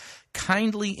believers,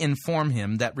 kindly inform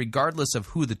him that regardless of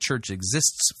who the church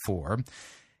exists for,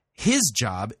 His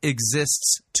job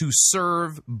exists to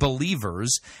serve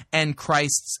believers and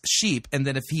Christ's sheep, and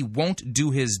that if he won't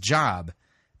do his job,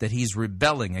 that he's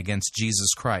rebelling against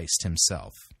Jesus Christ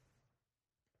himself.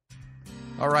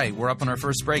 All right, we're up on our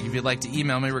first break. If you'd like to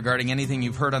email me regarding anything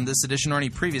you've heard on this edition or any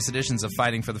previous editions of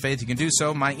Fighting for the Faith, you can do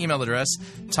so. My email address,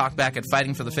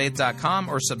 talkback@fightingforthefaith.com,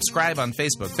 or subscribe on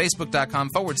Facebook,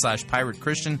 facebook.com/Pirate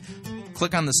Christian.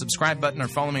 Click on the subscribe button or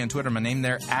follow me on Twitter. My name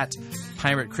there,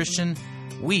 @Pirate Christian.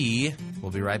 We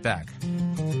will be right back.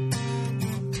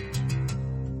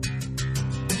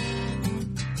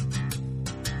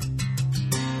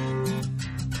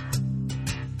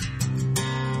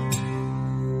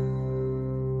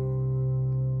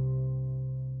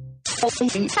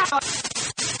 You're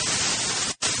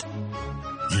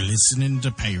listening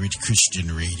to Pirate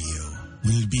Christian Radio.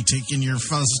 We'll be taking your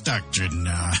false doctrine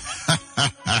now.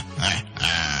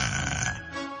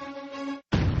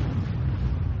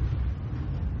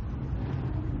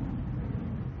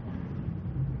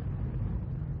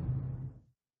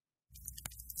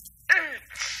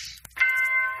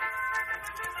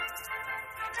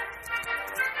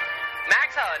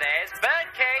 Max Holliday's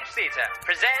Birdcage Theater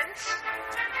presents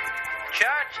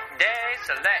Church Day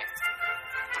Soleil.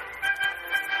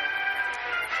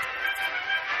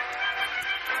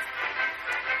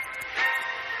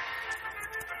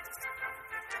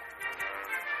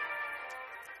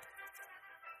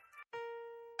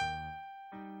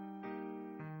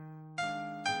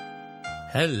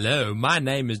 Hello, my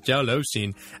name is Joel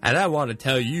Osteen, and I want to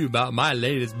tell you about my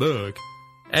latest book.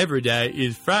 Every day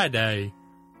is Friday.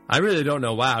 I really don't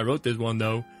know why I wrote this one,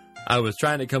 though. I was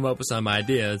trying to come up with some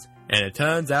ideas, and it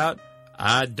turns out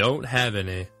I don't have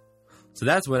any. So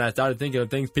that's when I started thinking of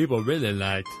things people really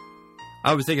liked.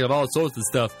 I was thinking of all sorts of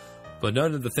stuff, but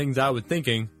none of the things I was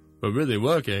thinking were really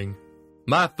working.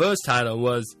 My first title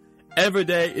was Every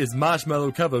Day is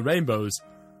Marshmallow Covered Rainbows,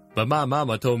 but my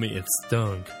mama told me it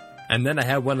stunk. And then I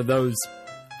had one of those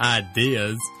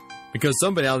ideas because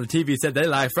somebody on the TV said they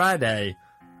like Friday.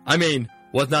 I mean,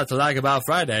 what's not to like about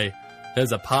Friday?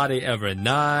 There's a party every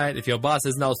night. If your boss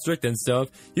isn't all strict and stuff,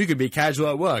 you can be casual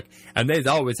at work. And they's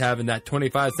always having that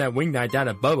 25-cent wing night down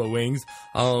at Bubba Wings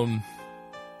on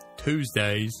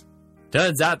Tuesdays.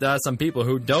 Turns out there are some people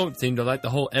who don't seem to like the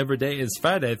whole everyday is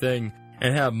Friday thing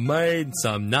and have made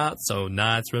some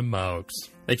not-so-nice remarks.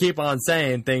 They keep on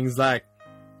saying things like,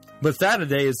 but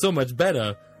Saturday is so much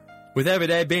better. With every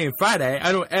day being Friday,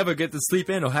 I don't ever get to sleep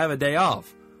in or have a day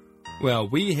off. Well,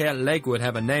 we here at Lakewood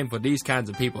have a name for these kinds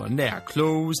of people, and they are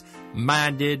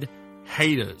closed-minded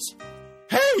haters.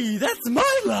 Hey, that's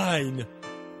my line!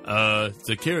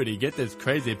 Security, get this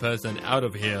crazy person out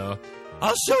of here.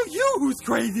 I'll show you who's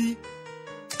crazy!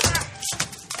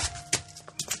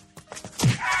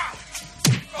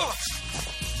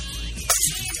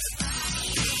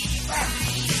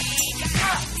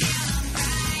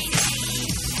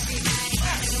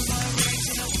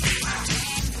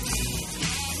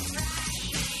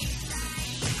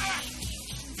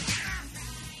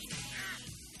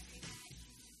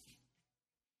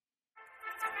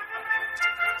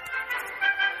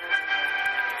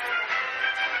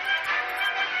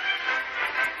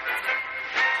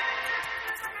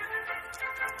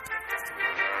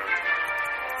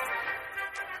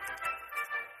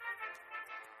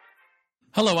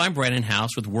 Hello, I'm Brandon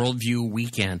House with Worldview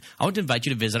Weekend. I want to invite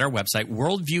you to visit our website,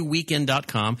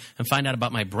 worldviewweekend.com, and find out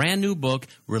about my brand new book,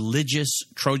 Religious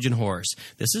Trojan Horse.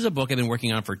 This is a book I've been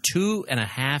working on for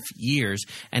 2.5 years,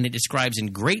 and it describes in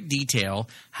great detail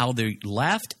how the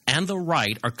left and the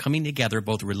right are coming together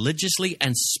both religiously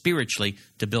and spiritually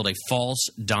to build a false,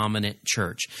 dominant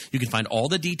church. You can find all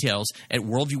the details at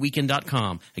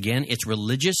worldviewweekend.com. Again, it's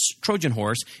Religious Trojan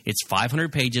Horse. It's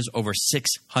 500 pages, over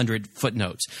 600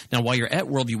 footnotes. Now, while you're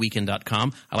at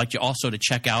worldviewweekend.com, I'd like you also to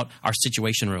check out our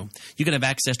Situation Room. You can have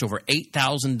access to over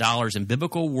 $8,000 in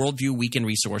biblical Worldview Weekend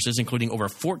resources, including over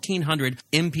 1,400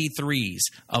 MP3s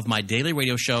of my daily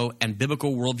radio show and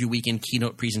biblical Worldview Weekend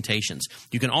keynote presentations.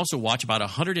 You can also watch about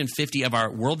 150 of our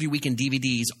Worldview Weekend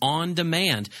DVDs on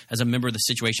demand as a member of the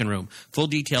Situation Room. Full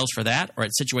details for that are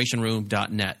at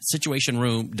situationroom.net.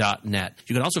 Situationroom.net.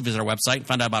 You can also visit our website and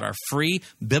find out about our free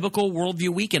biblical Worldview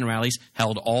Weekend rallies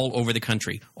held all over the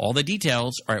country. All the details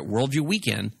are at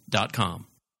worldviewweekend.com.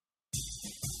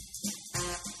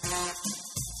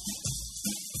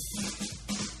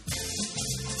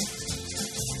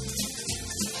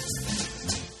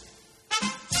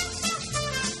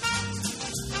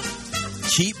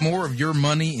 Keep more of your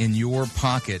money in your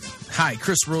pocket. Hi,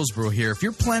 Chris Roseborough here. If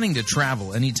you're planning to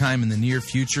travel anytime in the near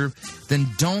future, then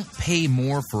don't pay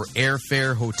more for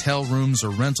airfare, hotel rooms,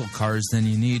 or rental cars than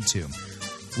you need to.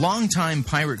 Longtime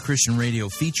Pirate Christian Radio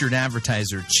featured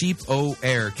advertiser Cheap O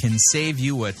Air can save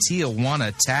you a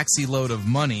Tijuana taxi load of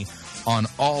money on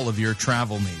all of your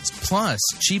travel needs. Plus,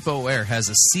 Cheap O Air has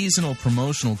a seasonal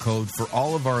promotional code for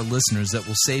all of our listeners that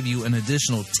will save you an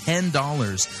additional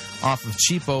 $10 off of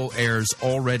Cheap O Air's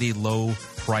already low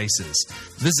prices.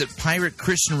 Visit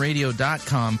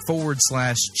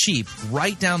piratechristianradio.com/cheap,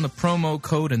 write down the promo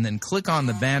code, and then click on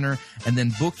the banner, and then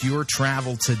book your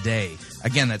travel today.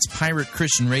 Again, that's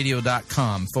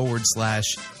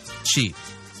piratechristianradio.com/cheap.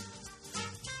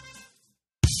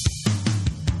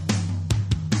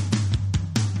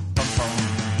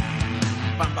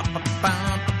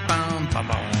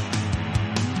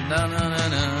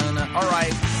 All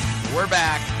right, we're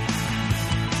back.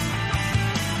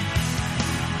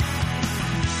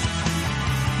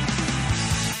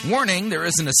 Warning, there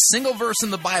isn't a single verse in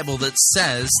the Bible that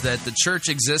says that the church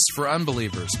exists for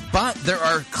unbelievers. But there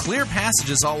are clear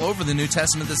passages all over the New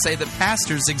Testament that say that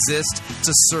pastors exist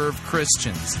to serve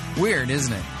Christians. Weird,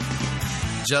 isn't it?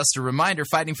 Just a reminder,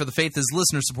 Fighting for the Faith is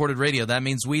listener-supported radio. That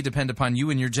means we depend upon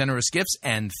you and your generous gifts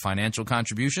and financial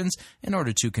contributions in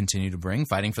order to continue to bring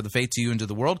Fighting for the Faith to you into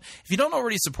the world. If you don't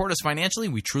already support us financially,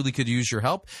 we truly could use your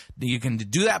help. You can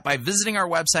do that by visiting our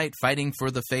website,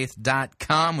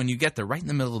 fightingforthefaith.com. When you get there, right in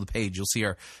the middle of the page, you'll see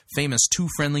our famous two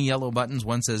friendly yellow buttons.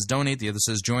 One says Donate, the other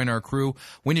says Join Our Crew.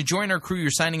 When you join our crew, you're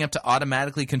signing up to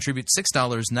automatically contribute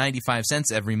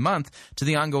 $6.95 every month to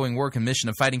the ongoing work and mission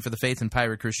of Fighting for the Faith and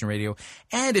Pirate Christian Radio.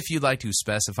 And if you'd like to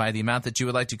specify the amount that you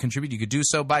would like to contribute, you could do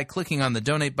so by clicking on the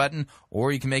Donate button,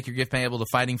 or you can make your gift payable to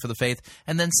Fighting for the Faith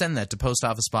and then send that to Post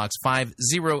Office Box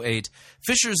 508,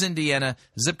 Fishers, Indiana,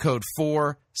 zip code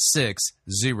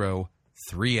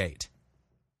 46038.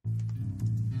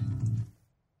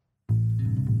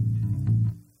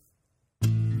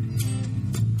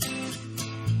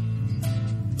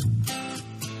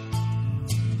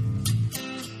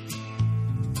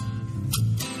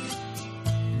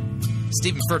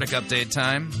 Stephen Furtick update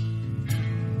time.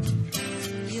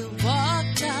 You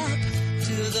walked up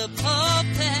to the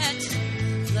pulpit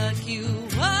like you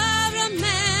are a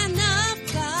man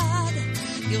of God.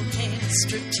 Your hair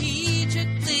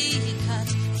strategically cut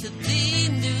to the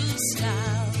new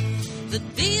style. The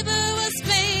beaver was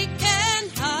making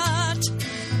hot.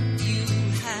 You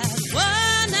had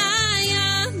one eye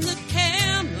on the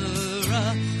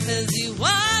camera as you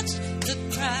watched the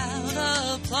crowd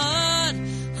applaud.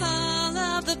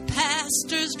 The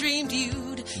pastors dreamed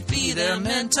you'd be their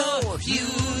mentor.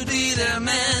 You'd be their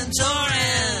mentor,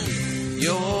 and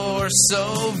You're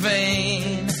so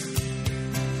vain.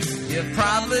 You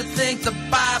probably think the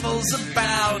Bible's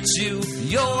about you.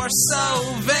 You're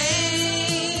so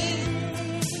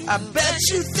vain. I bet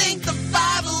you think the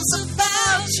Bible's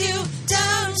about you.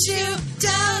 Don't you?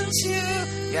 Don't you?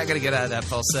 Yeah, I gotta get out of that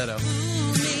falsetto.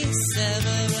 me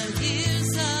several years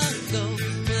ago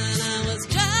when I was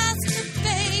just a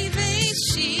baby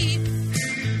sheep.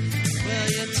 Well,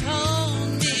 you told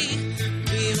me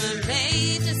we were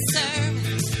made to serve,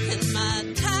 and my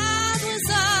time was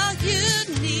all you'd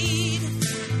need.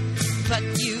 But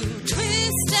you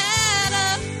twisted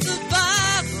up the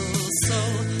Bible so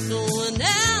no one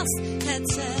else had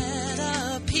said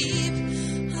a peep.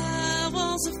 I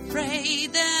was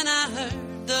afraid, then I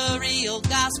heard the real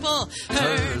gospel.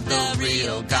 Heard the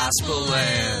real gospel,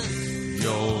 and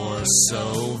You're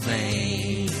so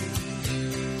vain.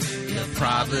 You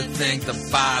probably think the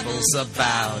Bible's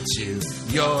about you.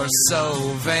 You're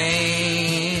so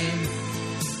vain.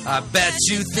 I bet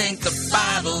you think the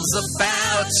Bible's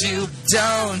about you.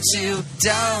 Don't you?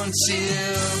 Don't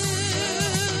you?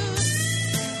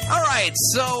 All right,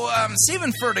 so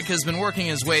Stephen Furtick has been working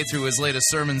his way through his latest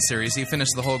sermon series. He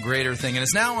finished the whole Greater thing and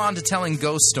is now on to telling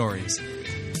ghost stories.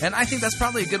 And I think that's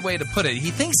probably a good way to put it. He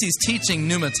thinks he's teaching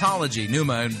pneumatology,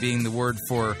 pneuma being the word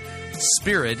for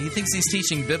spirit. He thinks he's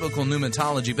teaching biblical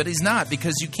pneumatology, but he's not,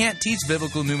 because you can't teach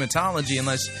biblical pneumatology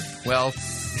unless, well,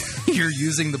 you're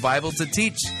using the Bible to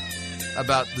teach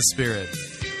about the spirit.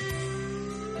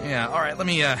 Yeah, all right, let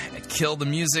me kill the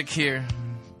music here.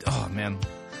 Oh, man.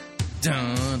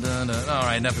 Dun, dun, dun. All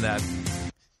right, enough of that.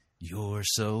 You're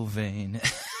so vain.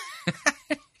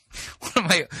 One of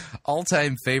my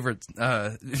all-time favorite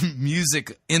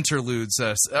music interludes,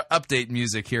 update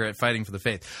music here at Fighting for the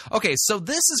Faith. Okay, so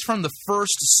this is from the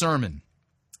first sermon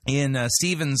in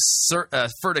Stephen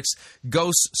Furtick's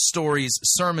Ghost Stories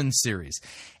sermon series.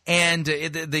 And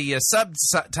the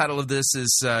subtitle of this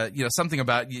is, something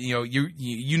about,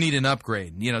 you need an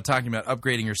upgrade, talking about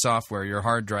upgrading your software, your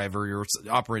hard drive, or your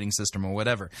operating system, or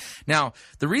whatever. Now,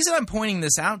 the reason I'm pointing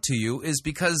this out to you is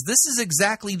because this is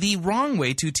exactly the wrong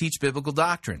way to teach biblical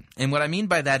doctrine. And what I mean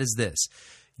by that is this.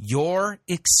 Your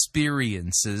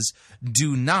experiences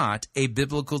do not a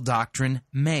biblical doctrine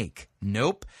make.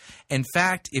 Nope. In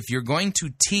fact, if you're going to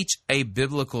teach a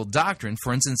biblical doctrine,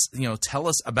 for instance, tell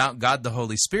us about God the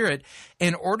Holy Spirit,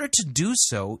 in order to do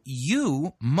so,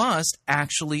 you must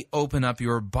actually open up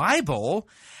your Bible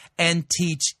and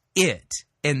teach it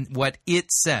and what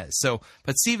it says.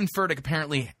 But Stephen Furtick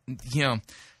apparently,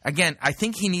 again, I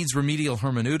think he needs remedial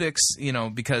hermeneutics,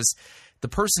 because the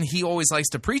person he always likes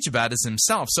to preach about is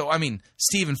himself. So,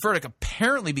 Stephen Furtick,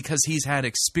 apparently because he's had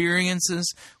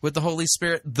experiences with the Holy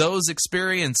Spirit, those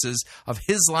experiences of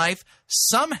his life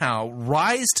somehow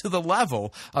rise to the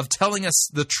level of telling us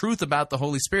the truth about the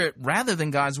Holy Spirit rather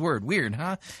than God's Word. Weird,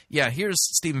 huh? Yeah, here's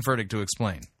Stephen Furtick to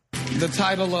explain. The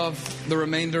title of the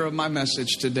remainder of my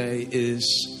message today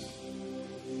is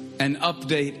An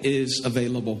Update is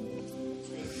Available.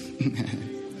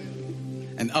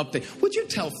 An update. Would you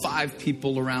tell 5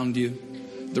 people around you?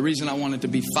 The reason I want it to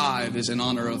be 5 is in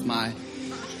honor of my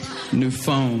new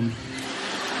phone.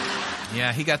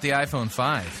 Yeah, he got the iPhone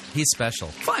 5. He's special.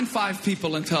 Find 5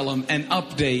 people and tell them an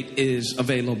update is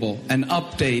available. An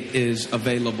update is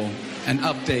available. An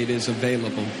update is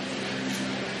available.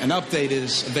 An update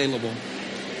is available.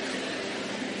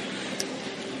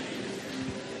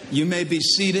 You may be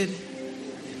seated.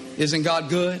 Isn't God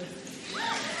good?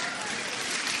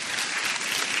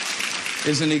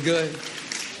 Isn't He good?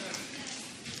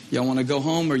 Y'all want to go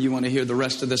home or you want to hear the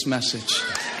rest of this message?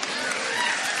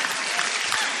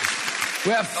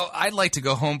 I'd like to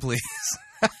go home, please.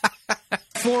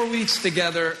 4 weeks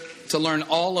together to learn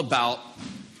all about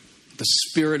the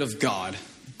Spirit of God.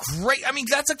 Great.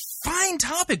 That's a fine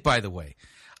topic, by the way.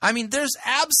 There's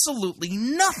absolutely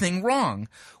nothing wrong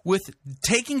with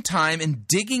taking time and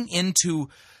digging into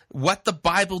what the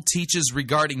Bible teaches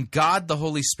regarding God the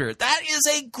Holy Spirit. That is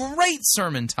a great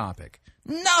sermon topic.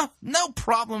 No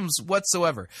problems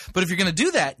whatsoever. But if you're going to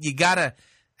do that, you got to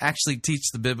actually teach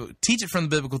it from the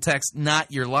biblical text,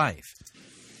 not your life.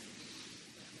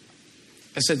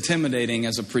 It's intimidating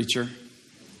as a preacher.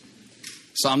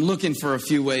 So I'm looking for a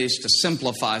few ways to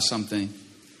simplify something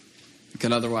that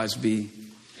could otherwise be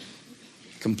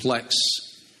complex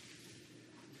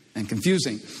and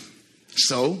confusing.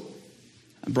 So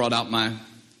I brought out my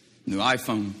new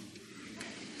iPhone.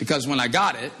 Because when I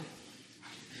got it,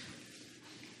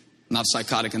 not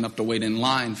psychotic enough to wait in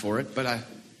line for it, but I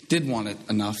did want it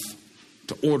enough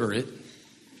to order it.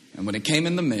 And when it came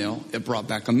in the mail, it brought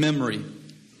back a memory.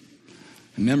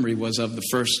 The memory was of the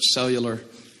first cellular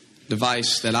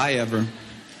device that I ever...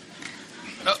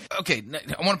 Okay,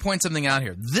 I want to point something out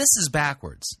here. This is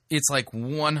backwards. It's like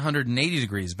 180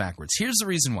 degrees backwards. Here's the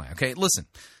reason why. Okay, listen.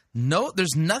 No,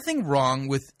 there's nothing wrong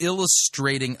with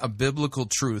illustrating a biblical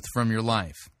truth from your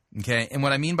life. Okay, and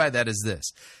what I mean by that is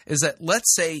this, is that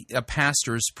let's say a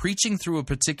pastor is preaching through a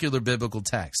particular biblical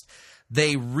text.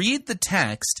 They read the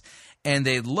text and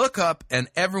they look up and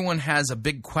everyone has a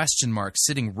big question mark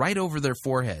sitting right over their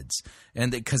foreheads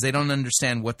and because they don't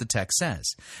understand what the text says.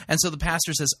 And so the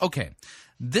pastor says, okay,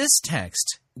 this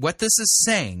text, what this is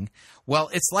saying, well,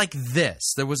 it's like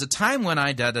this. There was a time when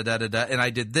I da-da-da-da-da, and I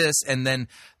did this, and then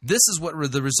this is what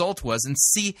the result was. And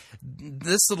see,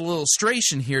 this little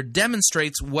illustration here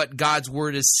demonstrates what God's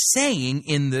Word is saying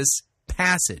in this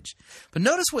passage. But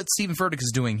notice what Stephen Furtick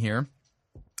is doing here.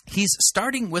 He's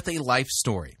starting with a life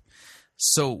story.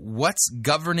 So what's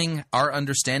governing our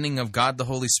understanding of God the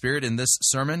Holy Spirit in this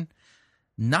sermon?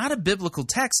 Not a biblical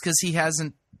text, because he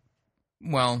hasn't,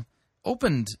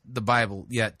 opened the Bible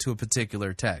yet to a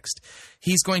particular text.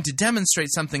 He's going to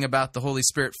demonstrate something about the Holy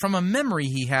Spirit from a memory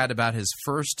he had about his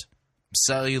first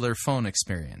cellular phone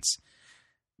experience.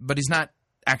 But he's not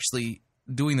actually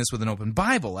doing this with an open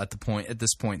Bible at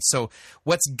this point. So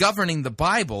what's governing the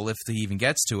Bible, if he even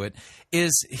gets to it,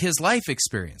 is his life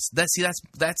experience.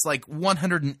 That's like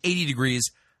 180 degrees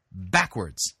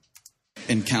backwards.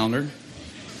 Encountered.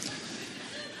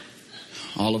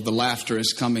 All of the laughter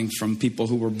is coming from people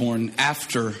who were born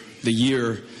after the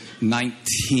year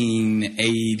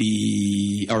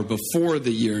 1980 or before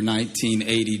the year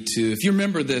 1982. If you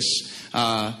remember this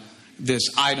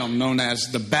item known as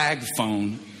the bag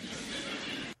phone.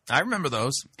 I remember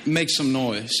those. Make some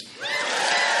noise.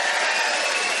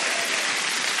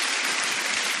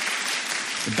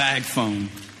 The bag phone.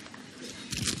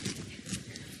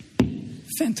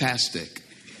 Fantastic.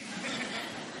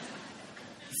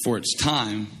 For its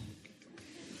time.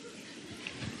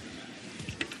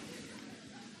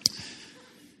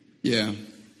 Yeah.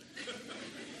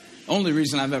 Only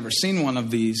reason I've ever seen one of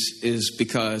these is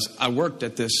because I worked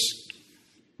at this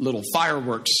little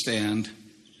fireworks stand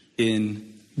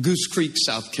in Goose Creek,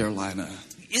 South Carolina.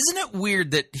 isn't it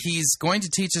weird that he's going to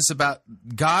teach us about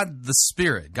God the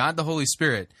Spirit, God the Holy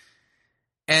Spirit,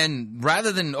 and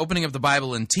rather than opening up the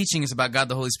Bible and teaching us about God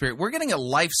the Holy Spirit, we're getting a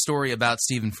life story about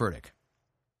Stephen Furtick.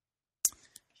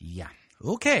 Yeah.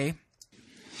 Okay.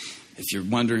 If you're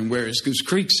wondering where is Goose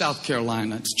Creek, South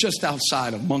Carolina, it's just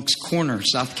outside of Moncks Corner,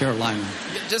 South Carolina.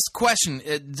 Just a question.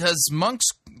 Does Moncks,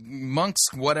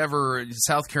 whatever,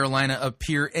 South Carolina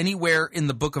appear anywhere in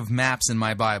the book of maps in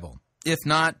my Bible? If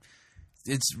not,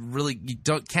 it's really,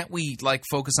 can't we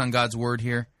focus on God's word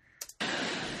here?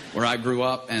 Where I grew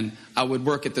up, and I would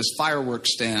work at this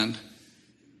fireworks stand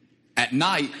at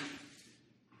night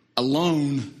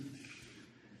alone.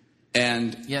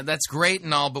 And yeah, that's great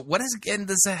and all, but what does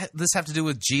this have to do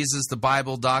with Jesus, the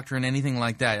Bible, doctrine, anything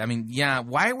like that? I mean, yeah,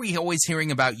 why are we always hearing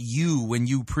about you when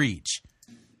you preach?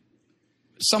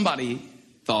 Somebody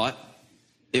thought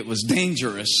it was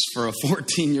dangerous for a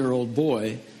 14-year-old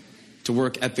boy to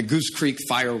work at the Goose Creek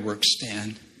fireworks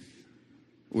stand,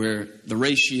 where the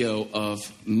ratio of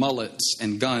mullets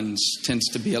and guns tends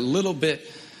to be a little bit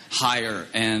higher,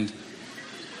 and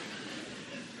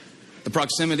the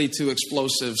proximity to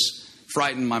explosives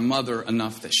frightened my mother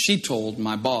enough that she told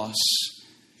my boss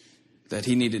that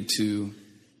he needed to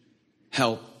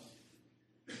help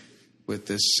with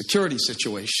this security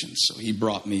situation. So he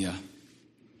brought me a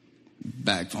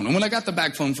bag phone. And when I got the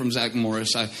bag phone from Zach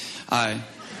Morris, I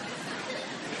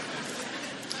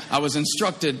was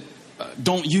instructed,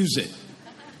 don't use it.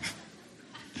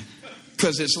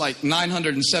 Because it's like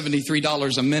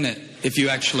 $973 a minute if you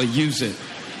actually use it.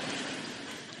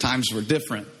 Times were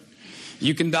different.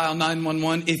 You can dial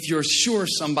 911 if you're sure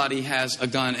somebody has a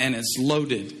gun and it's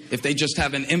loaded. If they just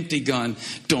have an empty gun,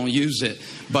 don't use it.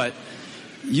 But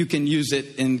you can use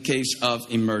it in case of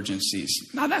emergencies.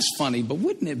 Now that's funny, but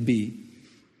wouldn't it be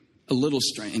a little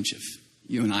strange if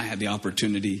you and I had the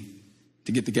opportunity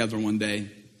to get together one day?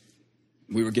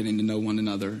 We were getting to know one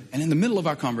another. And in the middle of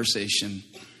our conversation,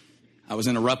 I was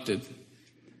interrupted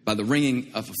by the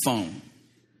ringing of a phone.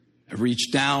 I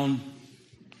reached down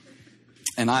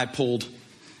and I pulled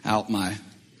out my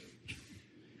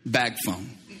bag phone.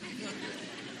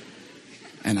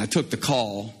 And I took the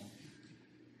call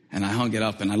and I hung it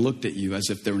up and I looked at you as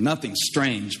if there were nothing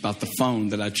strange about the phone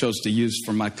that I chose to use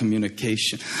for my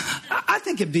communication. I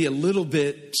think it'd be a little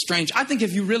bit strange. I think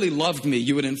if you really loved me,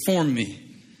 you would inform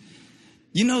me.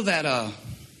 You know that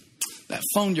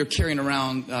phone you're carrying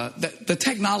around, the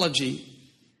technology,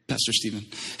 Pastor Stephen,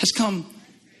 has come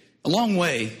a long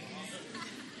way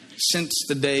since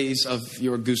the days of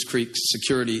your Goose Creek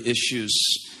security issues.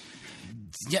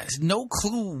 Yes, no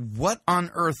clue what on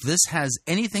earth this has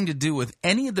anything to do with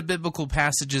any of the biblical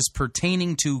passages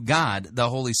pertaining to God, the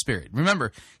Holy Spirit.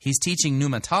 Remember, he's teaching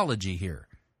pneumatology here,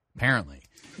 apparently.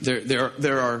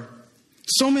 There are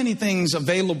so many things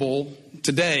available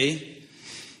today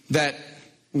that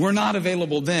were not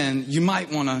available then. You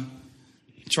might want to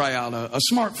try out a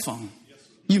smartphone.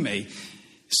 You may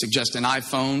suggest an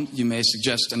iPhone. You may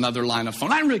suggest another line of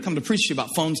phone. I didn't really come to preach to you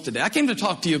about phones today. I came to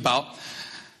talk to you about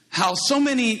how so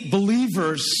many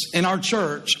believers in our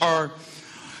church are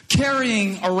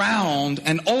carrying around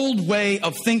an old way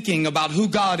of thinking about who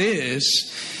God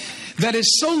is that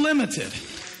is so limited.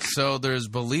 So there's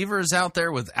believers out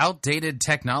there with outdated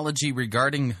technology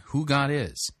regarding who God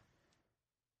is.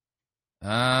 If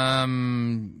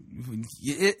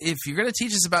you're going to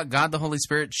teach us about God the Holy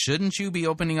Spirit, shouldn't you be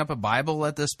opening up a Bible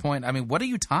at this point? I mean, what are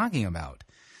you talking about?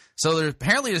 So there's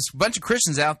apparently a bunch of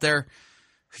Christians out there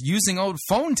using old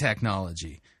phone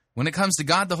technology when it comes to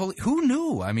God the Holy. Who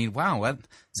knew? I mean, wow, that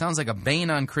sounds like a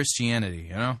bane on Christianity,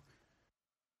 you know?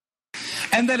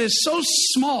 And that is so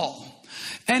small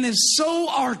and is so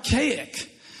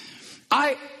archaic.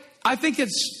 I think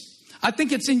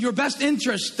it's in your best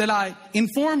interest that I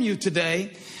inform you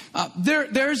today.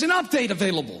 There's an update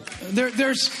available.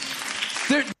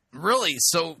 Really?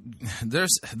 So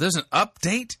there's an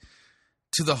update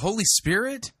to the Holy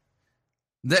Spirit?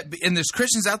 And there's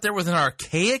Christians out there with an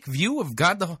archaic view of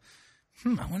God. I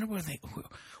wonder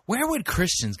where would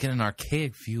Christians get an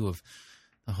archaic view of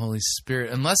the Holy Spirit?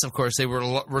 Unless, of course, they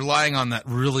were relying on that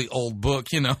really old book,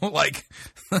 like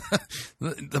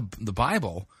the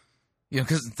Bible.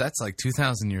 Because that's like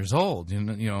 2,000 years old,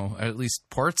 at least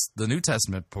parts, the New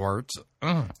Testament parts.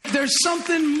 There's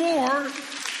something more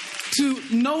to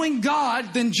knowing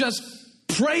God than just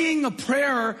praying a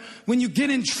prayer when you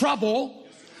get in trouble,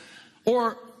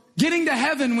 or getting to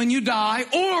heaven when you die,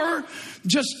 or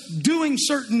just doing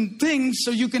certain things so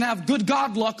you can have good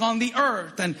God luck on the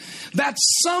earth. And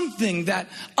that's something that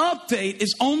update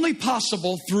is only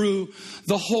possible through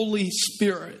the Holy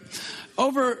Spirit.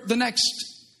 Over the next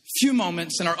few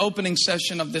moments in our opening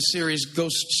session of this series,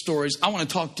 Ghost Stories, I want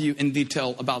to talk to you in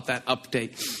detail about that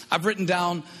update. I've written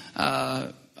down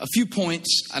a few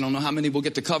points. I don't know how many we'll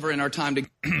get to cover in our time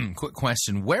Quick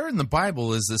question. Where in the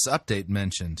Bible is this update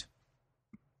mentioned?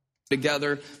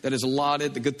 together that is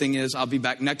allotted. The good thing is I'll be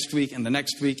back next week and the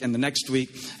next week and the next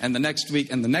week and the next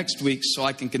week and the next week so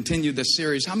I can continue this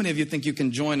series. How many of you think you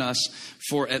can join us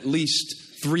for at least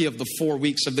 3 of the 4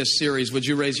 weeks of this series? Would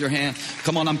you raise your hand?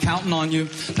 Come on, I'm counting on you.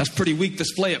 That's pretty weak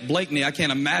display at Blakeney. I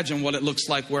can't imagine what it looks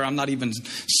like where I'm not even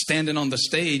standing on the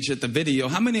stage at the video.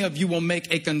 How many of you will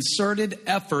make a concerted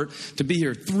effort to be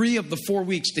here 3 of the 4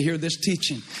 weeks to hear this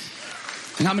teaching?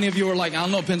 And how many of you are like, I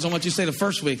don't know, it depends on what you say the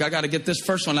first week. I got to get this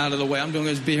first one out of the way. I'm doing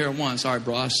this, be here once. All right,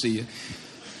 bro, I see you.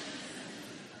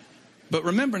 But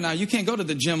remember now, you can't go to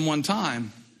the gym one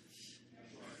time.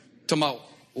 Talking about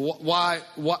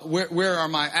where are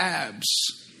my abs?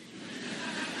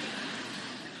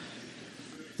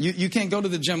 You can't go to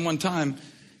the gym one time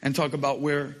and talk about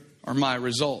where are my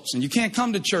results. And you can't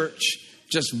come to church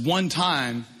just one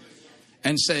time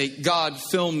and say, God,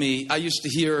 fill me. I used to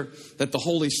hear that the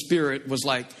Holy Spirit was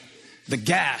like the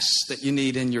gas that you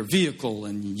need in your vehicle,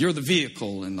 and you're the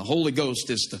vehicle, and the Holy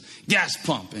Ghost is the gas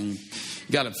pump, and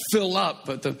you got to fill up.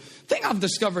 But the thing I've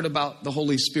discovered about the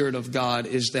Holy Spirit of God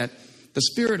is that the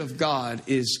Spirit of God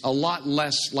is a lot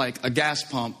less like a gas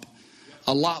pump,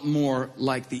 a lot more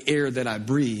like the air that I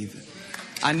breathe.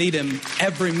 I need Him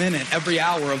every minute, every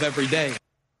hour of every day.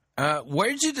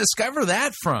 Where'd you discover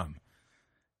that from?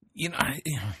 I'm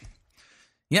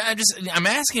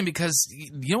asking because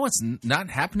you know what's not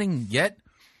happening yet?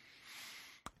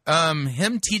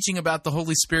 Him teaching about the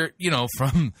Holy Spirit,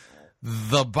 from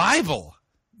the Bible.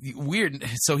 Weird.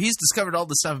 So he's discovered all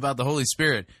the stuff about the Holy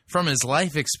Spirit from his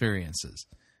life experiences,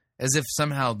 as if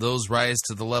somehow those rise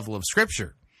to the level of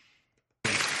Scripture.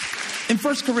 In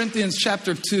 1 Corinthians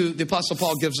chapter 2, the Apostle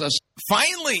Paul gives us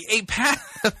finally a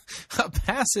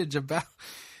passage about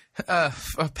a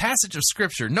passage of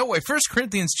Scripture. No way. 1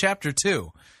 Corinthians chapter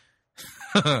 2.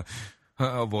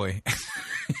 Oh, boy.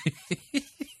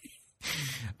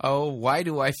 Oh, why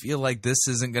do I feel like this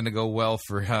isn't going to go well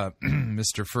for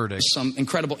Mr. Furtick? Some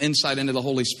incredible insight into the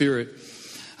Holy Spirit.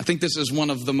 I think this is one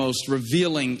of the most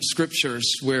revealing scriptures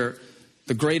where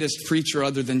the greatest preacher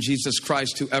other than Jesus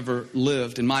Christ who ever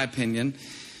lived, in my opinion,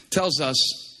 tells us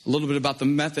a little bit about the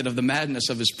method of the madness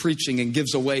of his preaching and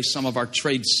gives away some of our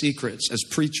trade secrets as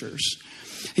preachers.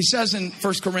 He says in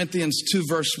 1 Corinthians 2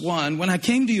 verse 1, when I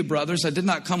came to you, brothers, I did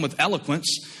not come with eloquence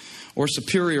or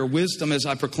superior wisdom as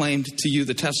I proclaimed to you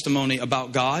the testimony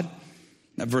about God.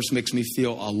 That verse makes me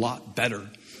feel a lot better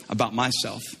about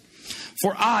myself.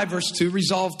 For I, verse 2,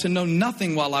 resolved to know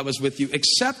nothing while I was with you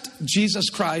except Jesus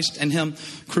Christ and Him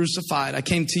crucified. I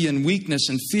came to you in weakness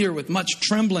and fear with much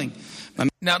trembling.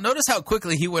 Now, notice how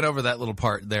quickly he went over that little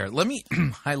part there. Let me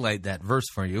highlight that verse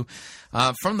for you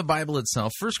from the Bible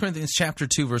itself. 1 Corinthians chapter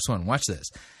 2, verse 1. Watch this.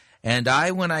 And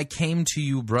I, when I came to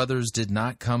you, brothers, did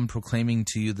not come proclaiming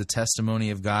to you the testimony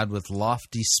of God with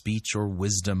lofty speech or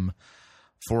wisdom,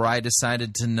 for I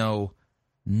decided to know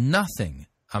nothing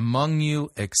among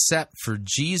you except for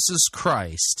Jesus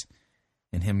Christ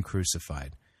and Him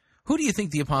crucified. Who do you think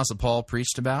the Apostle Paul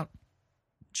preached about?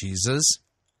 Jesus.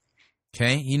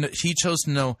 Okay, he chose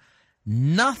to know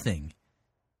nothing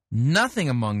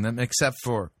among them except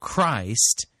for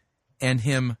Christ and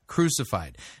Him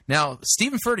crucified. Now,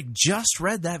 Stephen Furtick just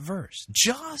read that verse. In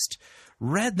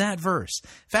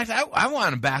fact, I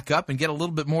want to back up and get a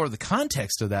little bit more of the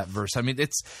context of that verse. I mean,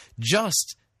 it's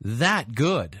just that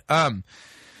good. 1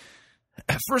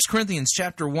 Corinthians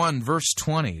chapter 1, verse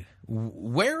 20.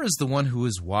 Where is the one who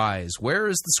is wise? Where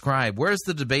is the scribe? Where is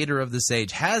the debater of this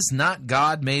age? Has not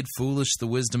God made foolish the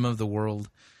wisdom of the world?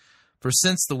 For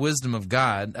since the wisdom of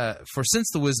God,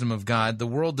 the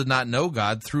world did not know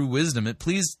God through wisdom. It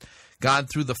pleased God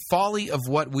through the folly of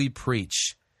what we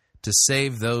preach to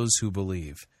save those who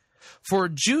believe. For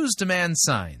Jews demand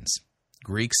signs,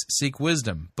 Greeks seek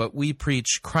wisdom, but we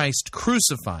preach Christ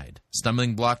crucified,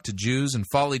 stumbling block to Jews and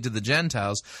folly to the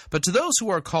Gentiles. But to those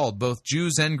who are called, both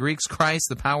Jews and Greeks, Christ,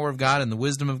 the power of God and the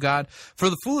wisdom of God.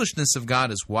 For the foolishness of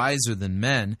God is wiser than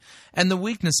men, and the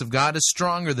weakness of God is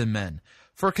stronger than men.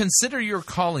 For consider your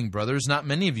calling, brothers. Not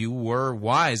many of you were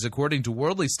wise according to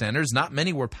worldly standards. Not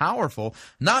many were powerful.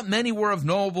 Not many were of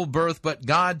noble birth, but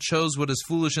God chose what is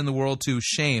foolish in the world to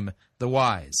shame the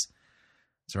wise.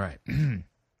 That's right.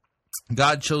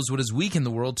 God chose what is weak in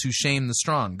the world to shame the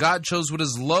strong. God chose what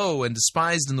is low and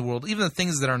despised in the world, even the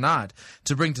things that are not,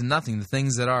 to bring to nothing the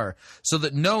things that are, so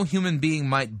that no human being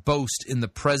might boast in the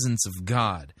presence of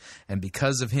God. And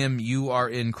because of him you are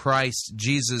in Christ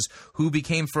Jesus, who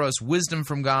became for us wisdom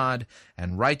from God,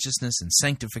 and righteousness and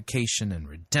sanctification and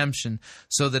redemption,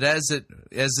 so that as it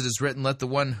is written, let the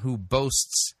one who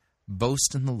boasts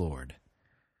boast in the Lord.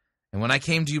 And when I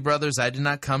came to you, brothers, I did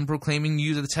not come proclaiming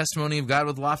you the testimony of God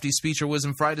with lofty speech or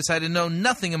wisdom, for I decided to know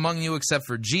nothing among you except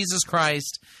for Jesus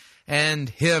Christ and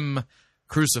him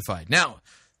crucified. Now,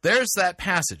 there's that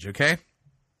passage, okay?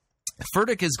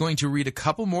 Furtick is going to read a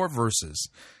couple more verses,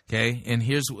 okay? And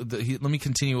let me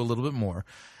continue a little bit more.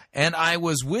 And I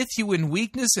was with you in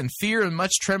weakness and fear and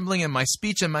much trembling, and my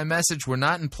speech and my message were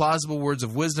not in plausible words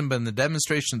of wisdom, but in the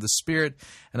demonstration of the Spirit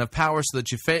and of power, so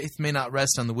that your faith may not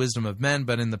rest on the wisdom of men,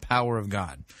 but in the power of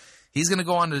God. He's going to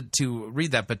go on to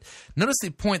read that, but notice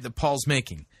the point that Paul's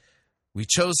making. I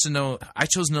chose to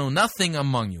know nothing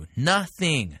among you.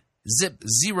 Nothing. Zip,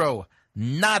 zero,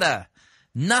 nada,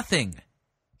 nothing,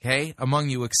 okay, among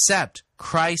you except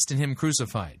Christ and him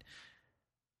crucified.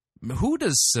 Who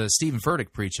does Stephen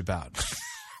Furtick preach about?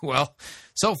 Well,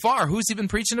 so far, who's he been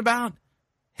preaching about?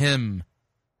 Himself.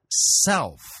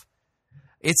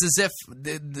 It's as if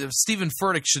Stephen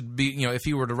Furtick should be, if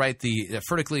he were to write the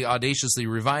Furtickly Audaciously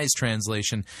Revised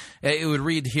translation, it would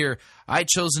read here, I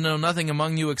chose to know nothing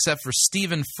among you except for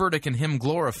Stephen Furtick and him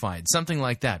glorified, something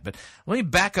like that. But let me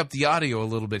back up the audio a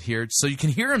little bit here so you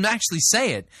can hear him actually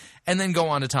say it and then go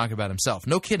on to talk about himself.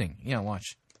 No kidding. Yeah,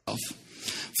 watch.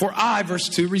 For I, verse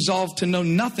 2, resolved to know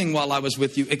nothing while I was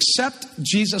with you except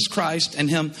Jesus Christ and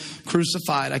him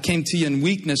crucified. I came to you in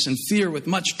weakness and fear with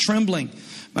much trembling.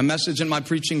 My message and my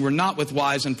preaching were not with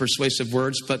wise and persuasive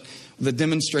words, but the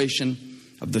demonstration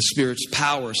of the Spirit's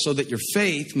power, so that your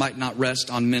faith might not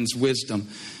rest on men's wisdom,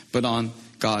 but on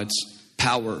God's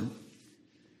power.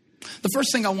 The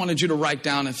first thing I wanted you to write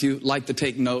down, if you like to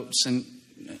take notes, and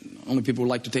only people who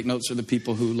like to take notes are the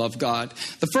people who love God.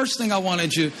 The first thing I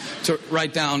wanted you to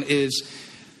write down is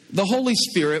the Holy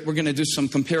Spirit. We're going to do some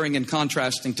comparing and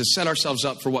contrasting to set ourselves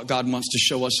up for what God wants to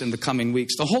show us in the coming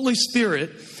weeks. The Holy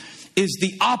Spirit is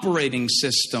the operating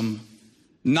system,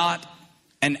 not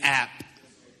an app.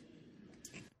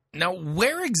 Now,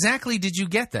 where exactly did you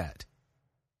get that?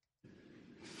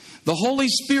 The Holy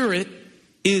Spirit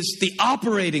is the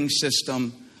operating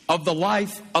system of the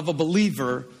life of a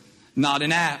believer, not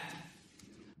an app.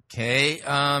 Okay,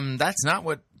 that's not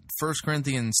what 1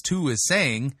 Corinthians 2 is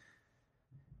saying.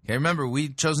 Okay, remember, we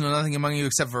chose to know nothing among you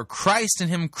except for Christ and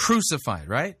him crucified,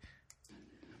 right?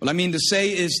 What I mean to say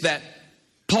is that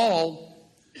Paul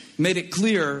made it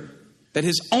clear that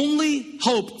his only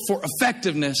hope for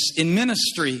effectiveness in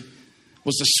ministry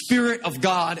was the Spirit of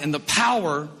God and the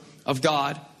power of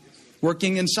God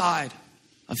working inside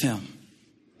of him.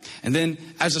 And then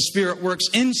as the Spirit works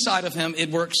inside of him,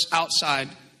 it works outside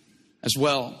as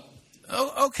well.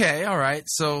 Oh, okay, all right.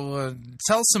 So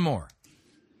tell some more.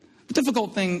 The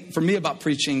difficult thing for me about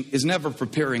preaching is never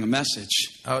preparing a message.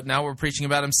 Oh, now we're preaching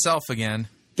about himself again.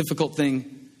 Difficult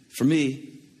thing for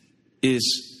me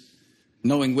is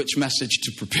knowing which message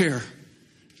to prepare.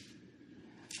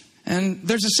 And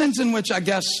there's a sense in which I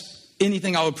guess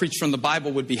anything I would preach from the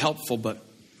Bible would be helpful, but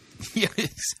yeah,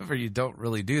 except for you don't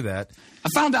really do that. I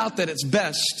found out that it's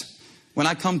best when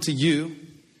I come to you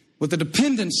with a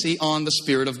dependency on the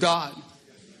Spirit of God.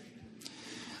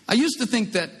 I used to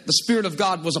think that the Spirit of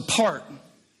God was a part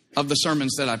of the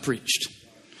sermons that I preached.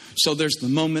 So there's the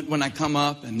moment when I come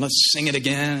up and let's sing it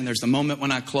again. And there's the moment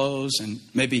when I close and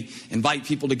maybe invite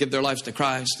people to give their lives to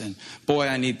Christ. And boy,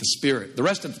 I need the Spirit. The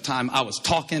rest of the time I was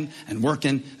talking and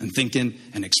working and thinking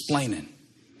and explaining.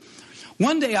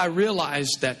 One day I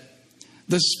realized that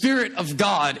the Spirit of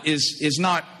God is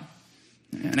not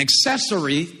an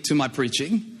accessory to my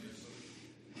preaching.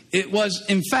 It was,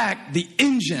 in fact, the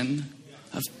engine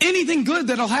of anything good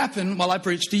that'll happen while I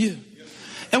preach to you.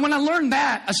 And when I learned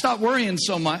that, I stopped worrying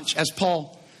so much, as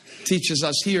Paul teaches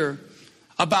us here,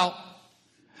 about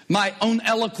my own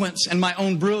eloquence and my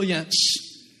own brilliance,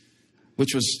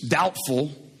 which was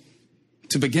doubtful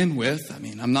to begin with. I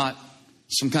mean, I'm not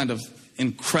some kind of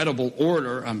incredible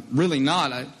orator. I'm really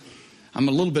not. I'm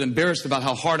a little bit embarrassed about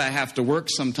how hard I have to work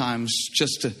sometimes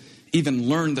just to even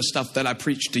learn the stuff that I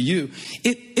preach to you.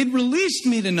 It released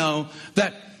me to know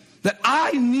that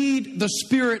I need the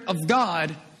Spirit of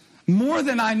God more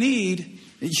than I need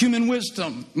human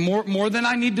wisdom, more than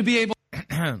I need to be able.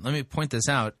 Let me point this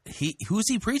out. Who's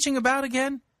he preaching about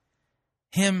again?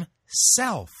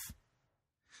 Himself.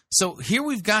 So here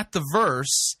we've got the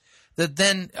verse that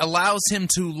then allows him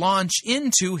to launch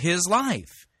into his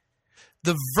life.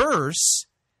 The verse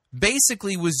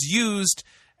basically was used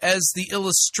as the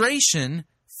illustration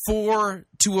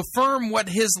to affirm what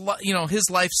his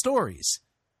life stories.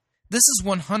 This is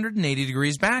 180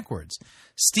 degrees backwards.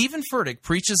 Stephen Furtick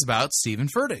preaches about Stephen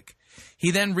Furtick.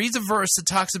 He then reads a verse that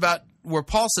talks about where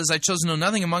Paul says, I chose to know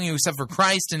nothing among you except for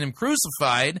Christ and him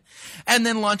crucified, and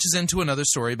then launches into another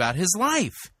story about his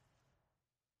life.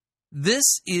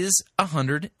 This is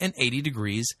 180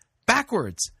 degrees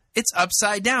backwards. It's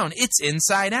upside down. It's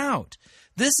inside out.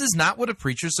 This is not what a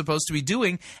preacher's supposed to be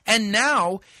doing. And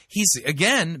now he's,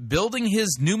 again, building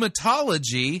his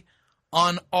pneumatology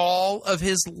on all of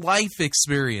his life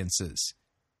experiences.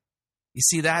 You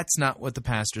see, that's not what the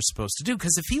pastor's supposed to do.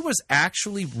 Because if he was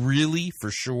actually really, for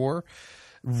sure,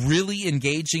 really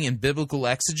engaging in biblical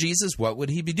exegesis, what would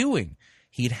he be doing?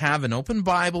 He'd have an open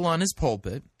Bible on his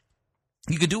pulpit.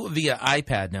 You could do it via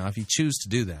iPad now if you choose to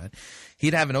do that.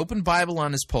 He'd have an open Bible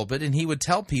on his pulpit, and he would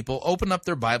tell people, open up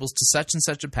their Bibles to such and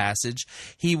such a passage.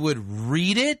 He would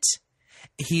read it,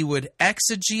 he would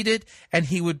exegete it, and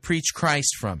he would preach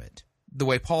Christ from it, the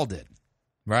way Paul did,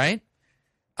 right?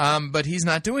 But he's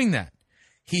not doing that.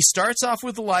 He starts off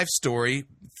with a life story,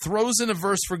 throws in a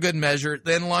verse for good measure,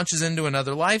 then launches into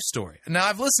another life story. Now,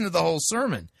 I've listened to the whole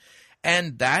sermon,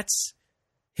 and that's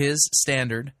his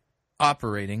standard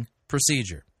operating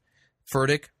procedure.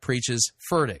 Furtick preaches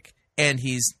Furtick, and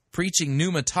he's preaching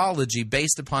pneumatology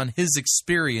based upon his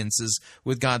experiences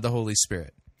with God the Holy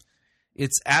Spirit.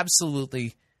 It's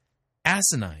absolutely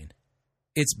asinine.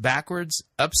 It's backwards,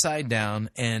 upside down,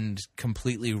 and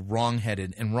completely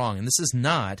wrong-headed and wrong. And this is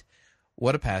not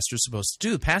what a pastor's supposed to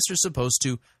do. The pastor's supposed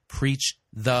to preach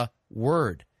the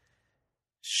word.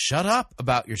 Shut up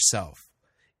about yourself.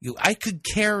 I could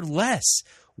care less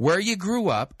where you grew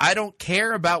up. I don't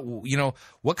care about,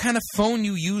 what kind of phone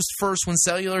you used first when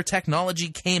cellular technology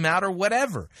came out or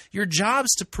whatever. Your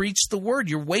job's to preach the word.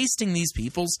 You're wasting these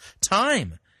people's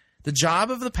time. The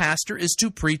job of the pastor is to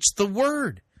preach the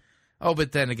word. Oh,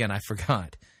 but then again, I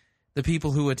forgot. The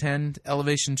people who attend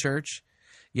Elevation Church,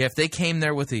 if they came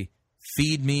there with the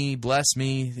feed me, bless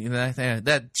me,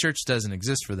 that church doesn't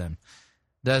exist for them,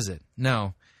 does it?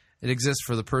 No, it exists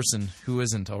for the person who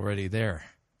isn't already there.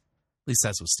 At least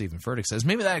that's what Stephen Furtick says.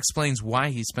 Maybe that explains why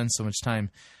he spends so much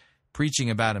time preaching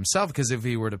about himself, because if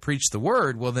he were to preach the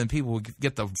word, well, then people would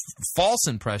get the false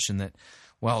impression that,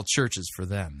 church is for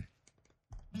them.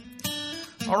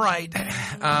 All right,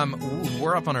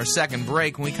 we're up on our second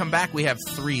break. When we come back, we have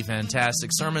 3 fantastic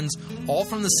sermons, all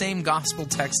from the same gospel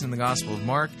text in the Gospel of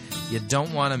Mark. You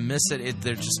don't want to miss it.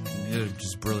 They're just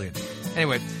brilliant.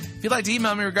 Anyway, if you'd like to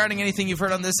email me regarding anything you've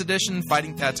heard on this edition,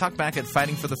 talk back at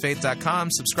fightingforthefaith.com.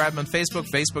 Subscribe on Facebook,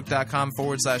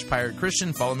 facebook.com/Pirate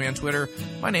Christian. Follow me on Twitter.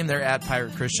 My name there,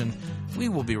 @Pirate Christian. We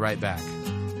will be right back.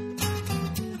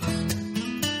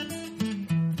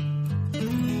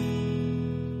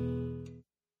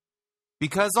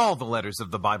 Because all the letters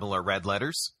of the Bible are red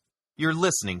letters, you're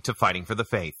listening to Fighting for the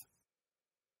Faith.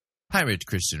 Pirate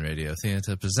Christian Radio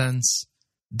Theater presents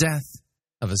Death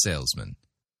of a Salesman.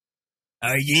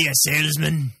 Are ye a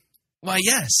salesman? Why,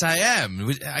 yes, I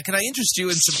am. Can I interest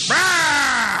you in some...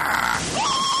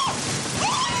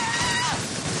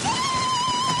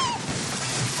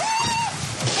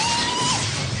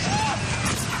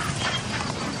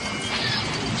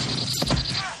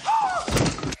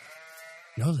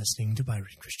 You're listening to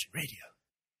Pirate Christian Radio.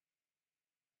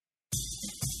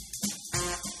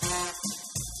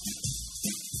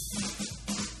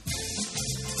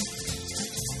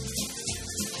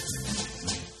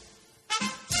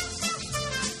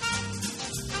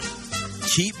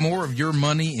 Keep more of your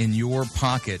money in your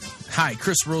pocket. Hi,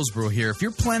 Chris Roseborough here. If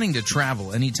you're planning to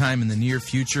travel anytime in the near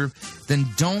future, then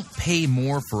don't pay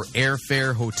more for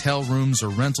airfare, hotel rooms, or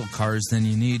rental cars than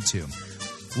you need to.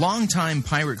 Longtime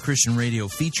Pirate Christian Radio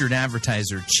featured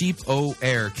advertiser Cheap O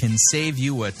Air can save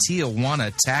you a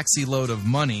Tijuana taxi load of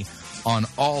money on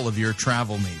all of your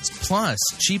travel needs. Plus,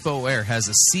 Cheap O Air has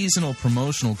a seasonal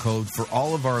promotional code for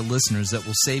all of our listeners that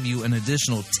will save you an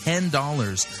additional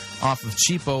 $10 off of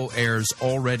Cheap O Air's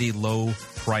already low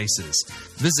prices.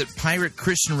 Visit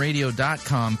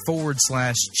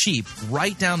piratechristianradio.com/cheap.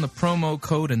 Write down the promo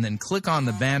code and then click on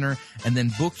the banner and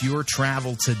then book your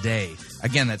travel today.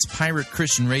 Again, that's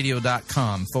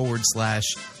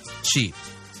piratechristianradio.com/cheap.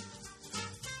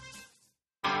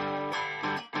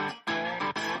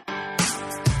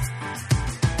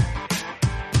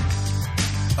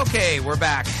 Okay, we're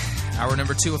back. Hour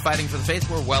number 2 of Fighting for the Faith.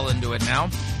 We're well into it now.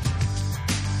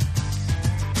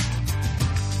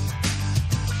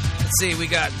 Let's see, we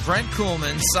got Brent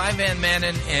Kuhlman, Cy Van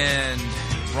Manen, and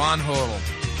Ron Hodel.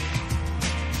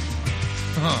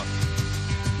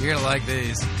 You're going to like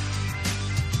these.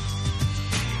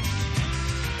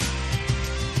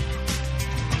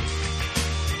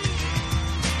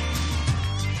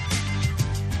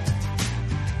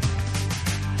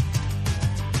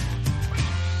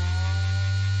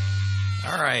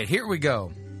 All right, here we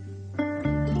go. Bum,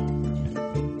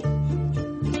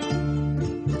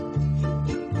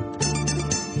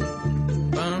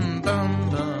 bum,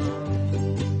 bum.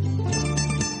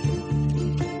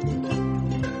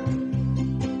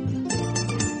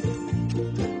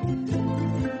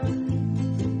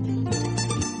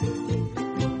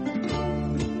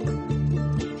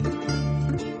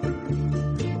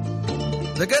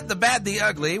 The good, the bad, the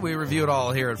ugly. We review it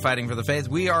all here at Fighting for the Faith.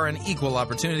 We are an equal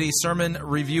opportunity sermon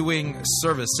reviewing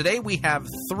service. Today we have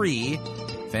 3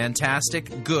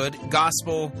 fantastic, good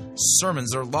gospel sermons.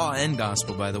 They're law and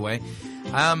gospel, by the way.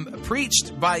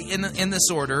 Preached by, in this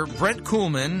order, Brent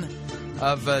Kuhlman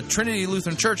of Trinity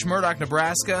Lutheran Church, Murdoch,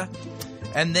 Nebraska.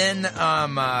 And then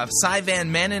Cy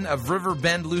Van Manen of River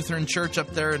Bend Lutheran Church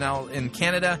up there now in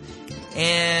Canada.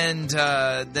 And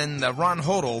then Ron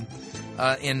Hodel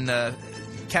in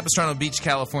Capistrano Beach,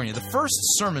 California. The first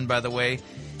sermon, by the way,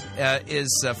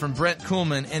 is from Brent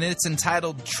Kuhlman, and it's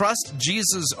entitled, Trust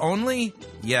Jesus Only?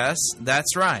 Yes,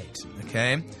 that's right.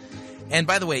 Okay? And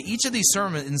by the way, each of these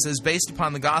sermons is based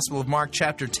upon the Gospel of Mark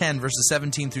chapter 10, verses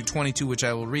 17 through 22, which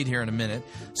I will read here in a minute.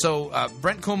 So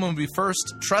Brent Kuhlman will be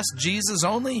first, Trust Jesus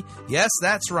Only? Yes,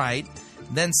 that's right.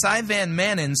 Then Cy Van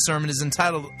Manen's sermon is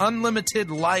entitled,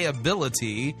 Unlimited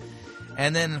Liability.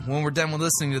 And then when we're done with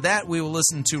listening to that, we will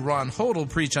listen to Ron Hodel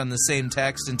preach on the same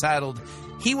text entitled,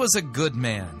 He Was a Good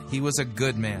Man. He Was a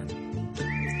Good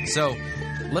Man. So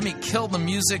let me kill the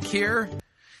music here.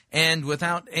 And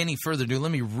without any further ado,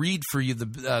 let me read for you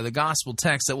the gospel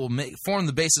text that will form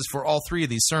the basis for all 3 of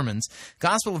these sermons.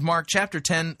 Gospel of Mark, chapter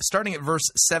 10, starting at verse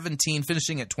 17,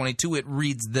 finishing at 22, it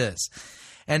reads this.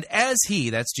 And as he,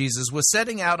 that's Jesus, was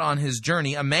setting out on his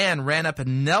journey, a man ran up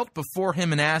and knelt before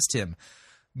him and asked him,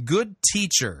 Good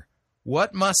teacher,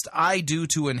 what must I do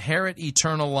to inherit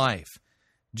eternal life?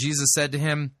 Jesus said to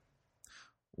him,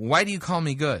 Why do you call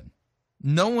me good?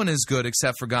 No one is good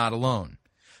except for God alone.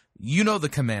 You know the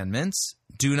commandments.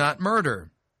 Do not murder.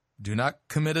 Do not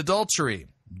commit adultery.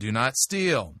 Do not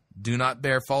steal. Do not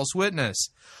bear false witness.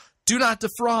 Do not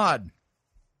defraud.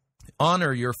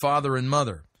 Honor your father and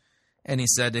mother. And he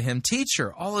said to him,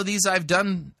 Teacher, all of these I've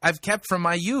kept from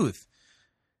my youth.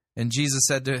 And Jesus,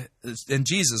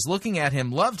 looking at him,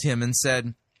 loved him and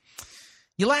said,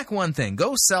 You lack one thing.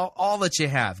 Go sell all that you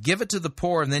have. Give it to the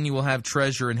poor, and then you will have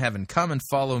treasure in heaven. Come and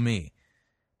follow me.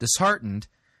 Disheartened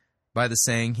by the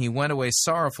saying, he went away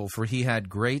sorrowful, for he had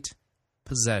great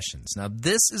possessions. Now,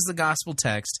 this is the gospel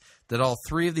text that all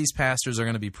 3 of these pastors are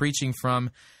going to be preaching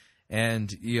from.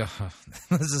 And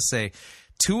let's just say,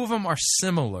 2 of them are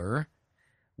similar.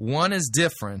 1 is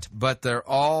different, but they're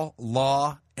all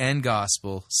law and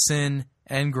gospel, sin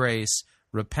and grace,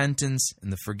 repentance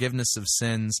and the forgiveness of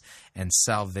sins, and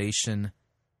salvation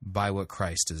by what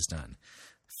Christ has done.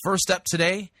 First up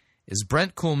today is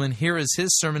Brent Kuhlman. Here is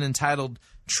his sermon entitled,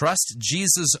 Trust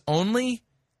Jesus Only?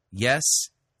 Yes,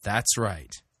 that's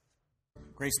right.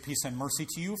 Grace, peace, and mercy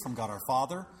to you from God our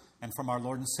Father and from our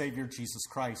Lord and Savior, Jesus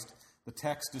Christ. The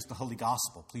text is the Holy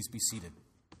Gospel. Please be seated.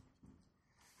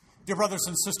 Dear brothers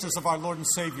and sisters of our Lord and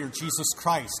Savior, Jesus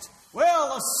Christ,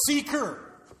 well, a seeker,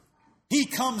 he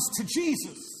comes to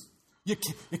Jesus. You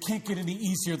can't get any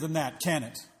easier than that, can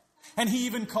it? And he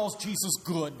even calls Jesus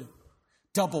good.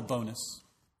 Double bonus.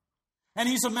 And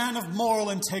he's a man of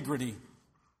moral integrity.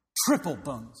 Triple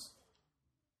bonus.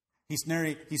 He's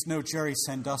no Jerry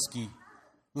Sandusky,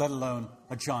 let alone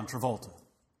a John Travolta.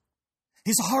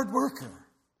 He's a hard worker.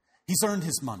 He's earned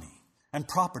his money and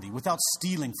property without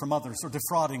stealing from others or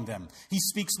defrauding them. He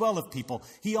speaks well of people.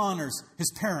 He honors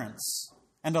his parents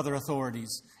and other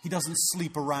authorities. He doesn't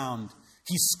sleep around.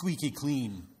 He's squeaky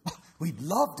clean. We'd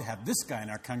love to have this guy in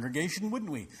our congregation,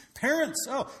 wouldn't we? Parents,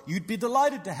 you'd be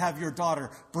delighted to have your daughter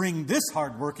bring this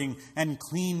hardworking and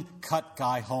clean-cut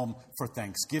guy home for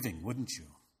Thanksgiving, wouldn't you?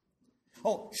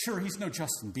 Oh, sure, he's no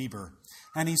Justin Bieber,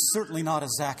 and he's certainly not a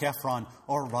Zac Efron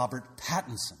or Robert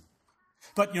Pattinson.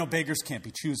 But, beggars can't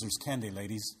be choosers, can they,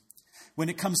 ladies? When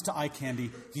it comes to eye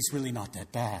candy, he's really not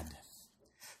that bad.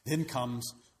 Then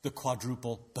comes the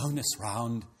quadruple bonus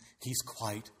round. He's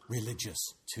quite religious,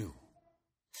 too.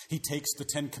 He takes the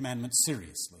 10 Commandments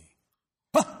seriously.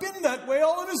 Been that way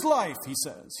all of his life, he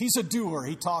says. He's a doer.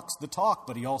 He talks the talk,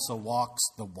 but he also walks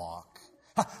the walk.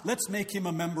 Let's make him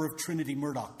a member of Trinity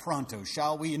Murdoch pronto,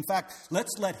 shall we? In fact,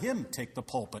 let's let him take the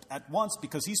pulpit at once,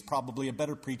 because he's probably a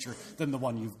better preacher than the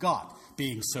one you've got,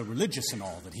 being so religious in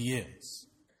all that he is.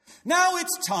 Now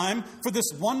it's time for this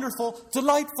wonderful,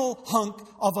 delightful hunk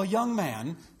of a young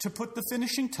man to put the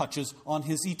finishing touches on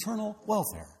his eternal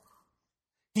welfare.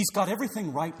 He's got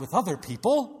everything right with other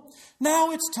people.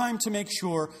 Now it's time to make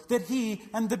sure that he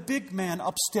and the big man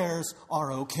upstairs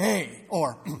are okay,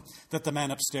 or that the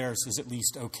man upstairs is at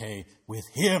least okay with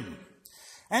him.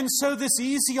 And so this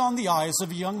easy on the eyes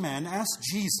of a young man asked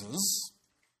Jesus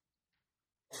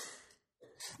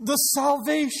the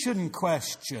salvation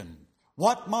question.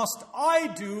 What must I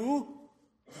do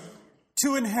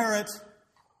to inherit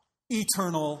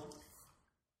eternal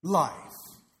life?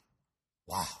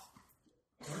 Wow.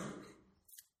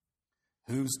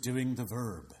 Who's doing the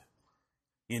verb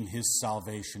in his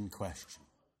salvation question?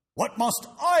 What must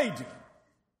I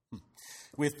do?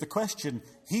 With the question,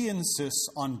 he insists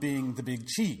on being the big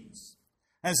cheese,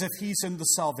 as if he's in the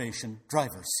salvation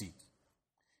driver's seat.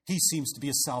 He seems to be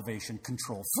a salvation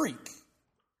control freak.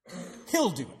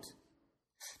 He'll do it.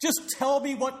 Just tell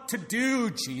me what to do,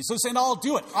 Jesus, and I'll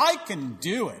do it. I can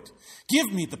do it.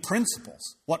 Give me the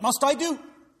principles. What must I do?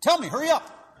 Tell me, hurry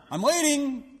up. I'm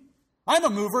waiting. I'm a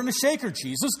mover and a shaker,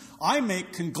 Jesus. I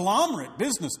make conglomerate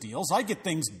business deals. I get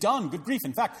things done. Good grief.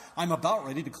 In fact, I'm about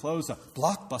ready to close a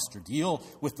blockbuster deal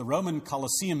with the Roman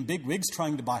Colosseum bigwigs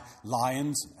trying to buy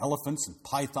lions, and elephants, and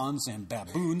pythons, and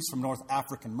baboons from North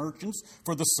African merchants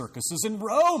for the circuses in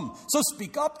Rome. So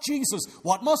speak up, Jesus.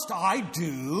 What must I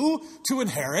do to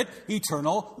inherit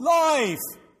eternal life?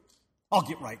 I'll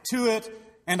get right to it,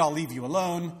 and I'll leave you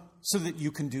alone so that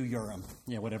you can do your,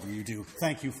 whatever you do.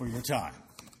 Thank you for your time.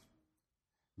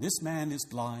 This man is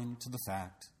blind to the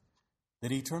fact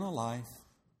that eternal life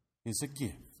is a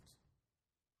gift.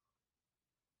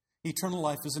 Eternal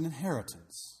life is an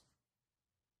inheritance,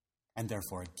 and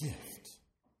therefore a gift.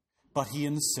 But he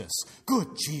insists, good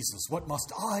Jesus, what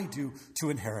must I do to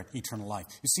inherit eternal life?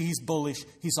 You see, he's bullish,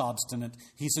 he's obstinate,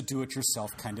 he's a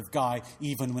do-it-yourself kind of guy,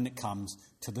 even when it comes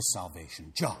to the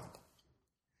salvation job.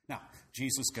 Now,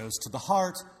 Jesus goes to the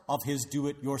heart of his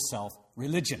do-it-yourself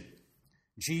religion.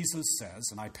 Jesus says,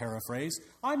 and I paraphrase,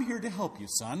 I'm here to help you,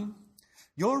 son.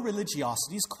 Your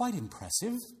religiosity is quite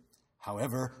impressive.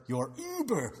 However, your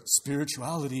uber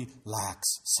spirituality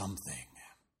lacks something.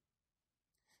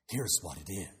 Here's what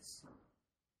it is.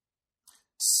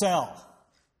 Sell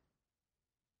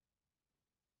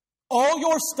all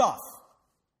your stuff.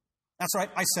 That's right,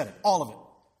 I said it, all of it.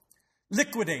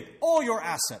 Liquidate all your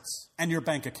assets and your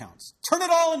bank accounts. Turn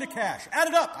it all into cash. Add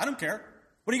it up. I don't care.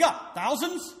 What do you got?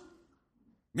 Thousands?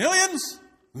 Millions?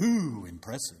 Ooh,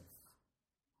 impressive.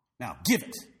 Now, give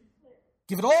it.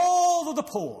 Give it all to the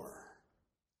poor.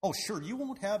 Oh, sure, you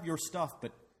won't have your stuff,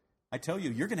 but I tell you,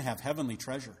 you're going to have heavenly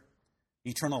treasure,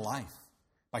 eternal life,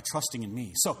 by trusting in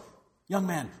me. So, young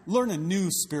man, learn a new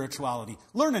spirituality.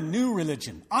 Learn a new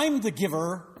religion. I'm the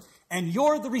giver, and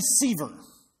you're the receiver.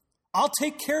 I'll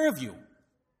take care of you.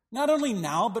 Not only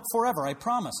now, but forever, I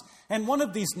promise. And one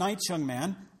of these nights, young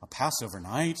man, a Passover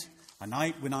night, a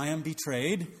night when I am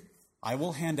betrayed, I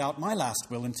will hand out my last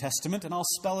will and testament, and I'll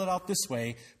spell it out this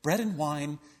way: bread and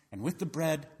wine, and with the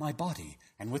bread, my body,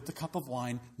 and with the cup of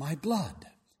wine, my blood.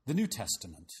 The New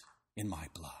Testament in my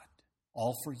blood.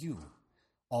 All for you,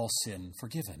 all sin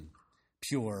forgiven,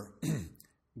 pure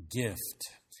gift,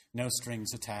 no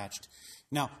strings attached.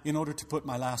 Now, in order to put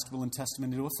my last will and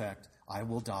testament into effect, I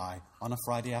will die on a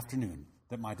Friday afternoon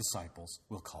that my disciples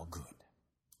will call good.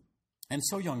 And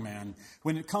so, young man,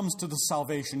 when it comes to the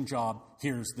salvation job,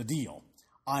 here's the deal.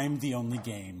 I'm the only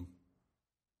game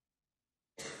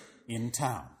in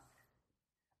town.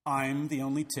 I'm the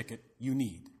only ticket you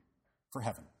need for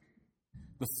heaven.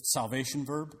 The salvation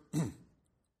verb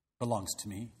belongs to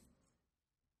me.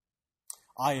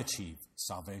 I achieve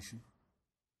salvation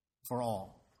for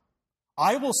all.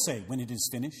 I will say when it is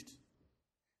finished,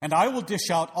 and I will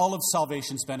dish out all of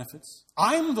salvation's benefits.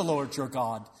 I'm the Lord your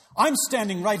God. I'm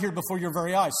standing right here before your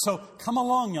very eyes. So come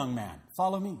along, young man.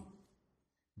 Follow me.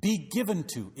 Be given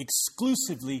to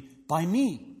exclusively by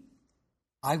me.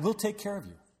 I will take care of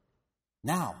you.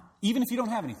 Now, even if you don't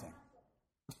have anything,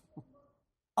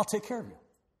 I'll take care of you.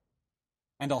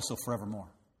 And also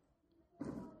forevermore.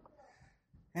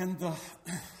 And the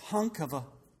hunk of a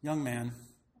young man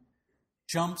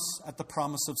jumps at the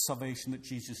promise of salvation that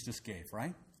Jesus just gave,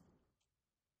 right?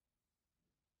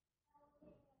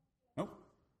 Nope.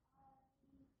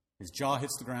 His jaw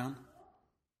hits the ground.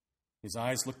 His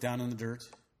eyes look down in the dirt.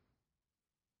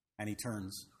 And he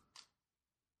turns.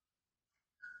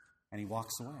 And he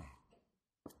walks away.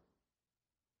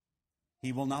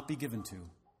 He will not be given to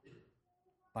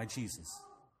by Jesus.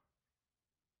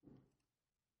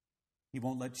 He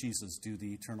won't let Jesus do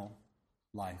the eternal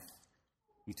life,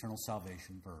 eternal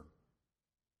salvation verb.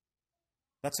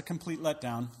 That's a complete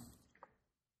letdown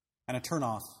and a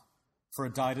turnoff for a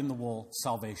dyed-in-the-wool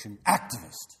salvation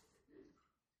activist.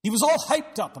 He was all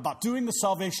hyped up about doing the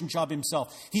salvation job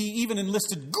himself. He even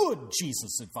enlisted good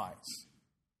Jesus advice.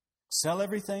 Sell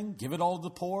everything, give it all to the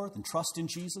poor, then trust in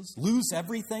Jesus? Lose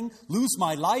everything? Lose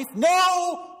my life?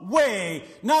 No way!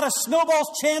 Not a snowball's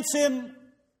chance in...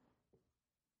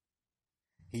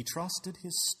 He trusted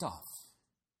his stuff.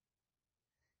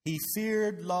 He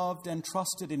feared, loved, and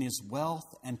trusted in his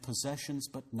wealth and possessions,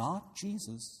 but not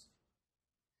Jesus.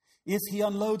 If he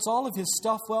unloads all of his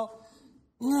stuff, well,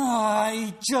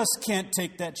 I just can't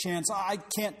take that chance. I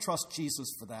can't trust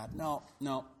Jesus for that. No.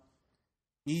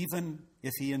 Even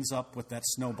if he ends up with that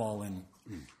snowball in.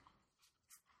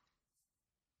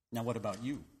 Now, what about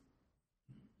you?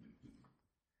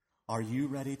 Are you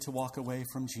ready to walk away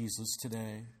from Jesus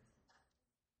today?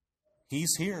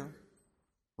 He's here,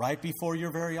 right before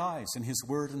your very eyes, in his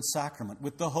word and sacrament,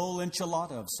 with the whole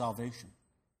enchilada of salvation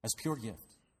as pure gift.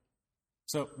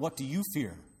 So, what do you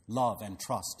fear, love, and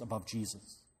trust above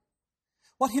Jesus?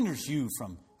 What hinders you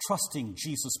from trusting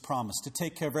Jesus' promise to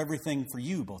take care of everything for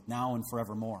you, both now and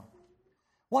forevermore?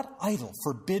 What idol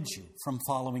forbids you from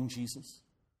following Jesus?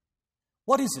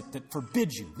 What is it that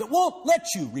forbids you, that won't let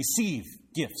you receive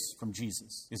gifts from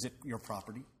Jesus? Is it your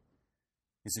property?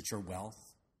 Is it your wealth?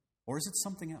 Or is it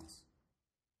something else?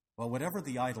 Well, whatever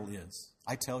the idol is,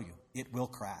 I tell you, it will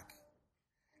crack.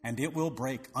 And it will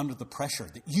break under the pressure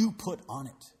that you put on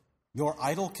it. Your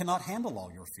idol cannot handle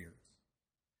all your fears,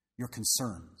 your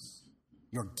concerns,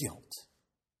 your guilt,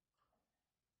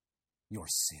 your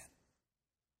sin,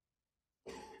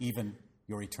 even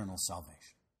your eternal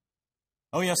salvation.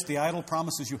 Oh yes, the idol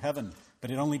promises you heaven,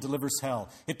 but it only delivers hell.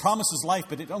 It promises life,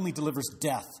 but it only delivers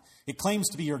death. It claims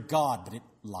to be your God, but it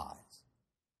lies.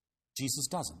 Jesus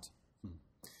doesn't.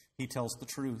 He tells the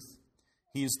truth.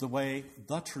 He is the way,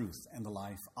 the truth, and the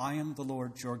life. I am the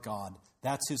Lord your God.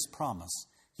 That's his promise.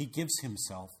 He gives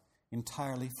himself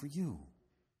entirely for you,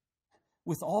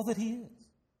 with all that he is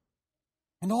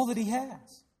and all that he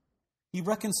has. He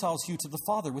reconciles you to the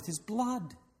Father with his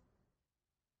blood.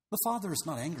 The Father is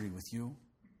not angry with you.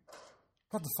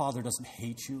 God the Father doesn't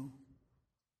hate you.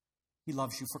 He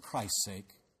loves you for Christ's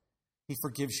sake. He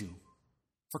forgives you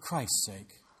for Christ's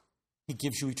sake. He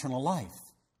gives you eternal life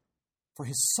for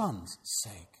his Son's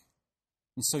sake.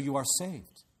 And so you are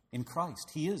saved in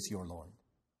Christ. He is your Lord.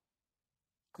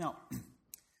 Now,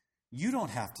 you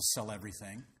don't have to sell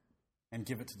everything and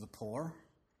give it to the poor.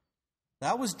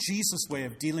 That was Jesus' way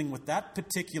of dealing with that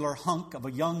particular hunk of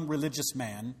a young religious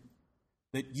man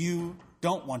that you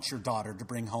don't want your daughter to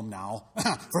bring home now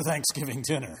for Thanksgiving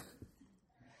dinner.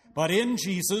 But in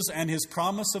Jesus and his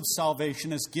promise of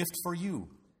salvation as gift for you,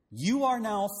 you are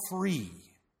now free.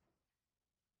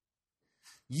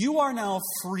 You are now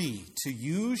free to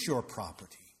use your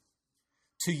property,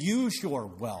 to use your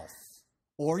wealth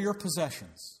or your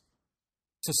possessions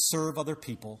to serve other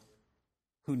people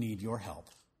who need your help.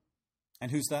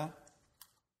 And who's that?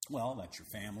 Well, that's your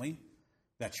family,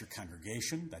 that's your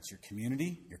congregation, that's your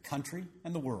community, your country,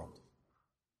 and the world.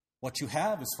 What you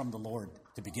have is from the Lord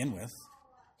to begin with.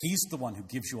 He's the one who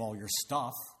gives you all your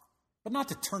stuff, but not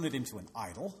to turn it into an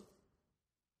idol,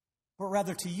 but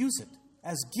rather to use it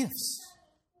as gifts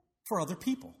for other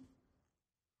people.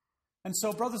 And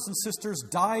so, brothers and sisters,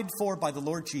 died for by the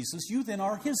Lord Jesus, you then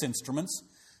are his instruments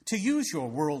to use your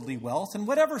worldly wealth and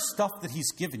whatever stuff that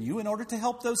he's given you in order to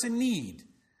help those in need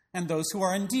and those who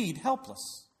are indeed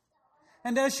helpless.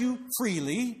 And as you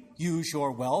freely use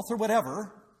your wealth or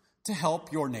whatever to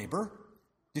help your neighbor,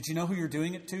 did you know who you're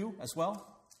doing it to as well?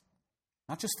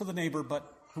 Not just for the neighbor,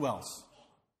 but who else?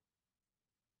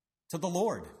 To the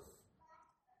Lord.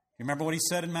 You remember what he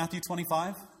said in Matthew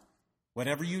 25?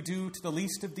 Whatever you do to the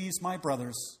least of these, my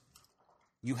brothers,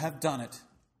 you have done it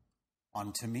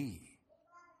unto me.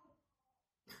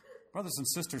 Brothers and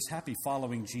sisters, happy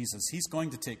following Jesus. He's going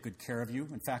to take good care of you.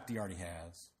 In fact, he already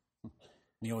has. And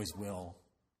he always will.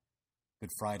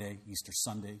 Good Friday, Easter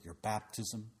Sunday, your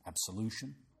baptism,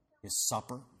 absolution, his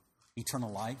supper,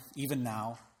 eternal life, even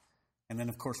now. And then,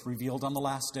 of course, revealed on the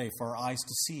last day for our eyes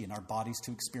to see and our bodies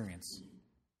to experience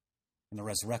in the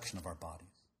resurrection of our bodies.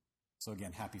 So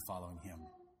again, happy following him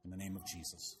in the name of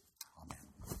Jesus.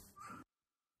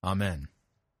 Amen.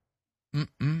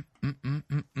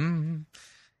 Amen.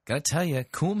 Gotta tell you,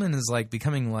 Kuhlman is like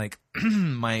becoming like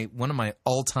one of my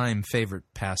all-time favorite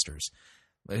pastors.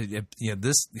 That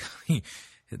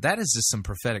is just some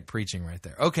prophetic preaching right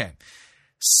there. Okay.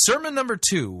 Sermon number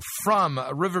 2 from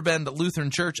Riverbend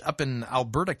Lutheran Church up in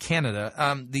Alberta, Canada.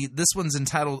 This one's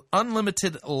entitled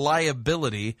Unlimited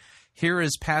Liability. Here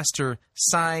is Pastor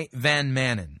Cy Van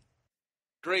Manen.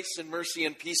 Grace and mercy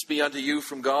and peace be unto you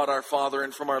from God our Father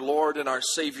and from our Lord and our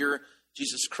Savior,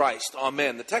 Jesus Christ.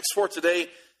 Amen. The text for today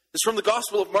is from the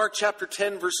Gospel of Mark, chapter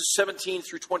 10, verses 17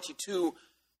 through 22,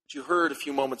 which you heard a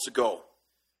few moments ago.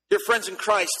 Dear friends in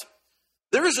Christ,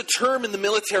 there is a term in the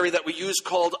military that we use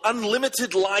called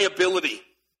unlimited liability.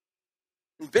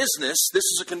 In business, this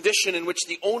is a condition in which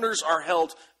the owners are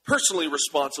held personally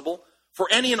responsible for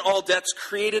any and all debts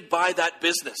created by that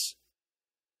business.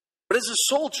 But as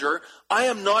a soldier, I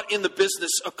am not in the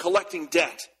business of collecting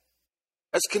debt.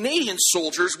 As Canadian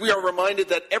soldiers, we are reminded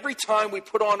that every time we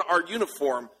put on our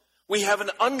uniform, we have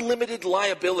an unlimited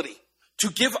liability to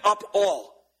give up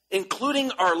all,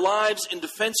 including our lives in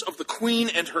defense of the Queen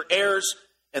and her heirs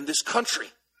and this country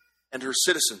and her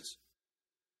citizens.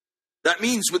 That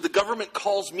means when the government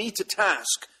calls me to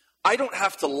task, I don't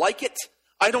have to like it,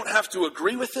 I don't have to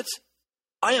agree with it.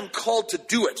 I am called to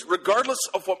do it, regardless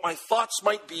of what my thoughts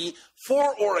might be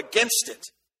for or against it.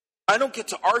 I don't get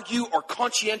to argue or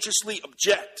conscientiously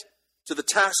object to the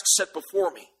task set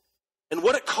before me. And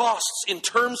what it costs in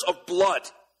terms of blood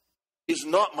is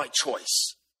not my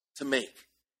choice to make.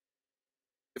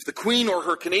 If the Queen or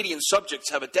her Canadian subjects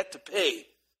have a debt to pay,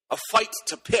 a fight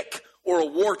to pick, or a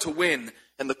war to win,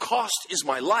 and the cost is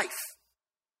my life,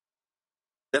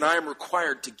 then I am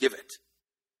required to give it.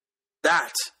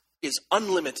 That is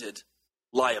unlimited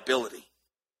liability.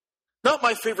 Not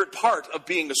my favorite part of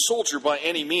being a soldier by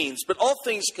any means, but all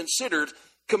things considered,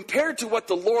 compared to what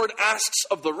the Lord asks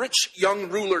of the rich young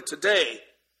ruler today,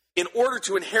 in order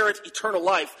to inherit eternal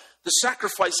life, the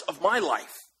sacrifice of my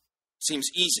life seems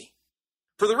easy.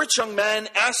 For the rich young man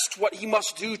asked what he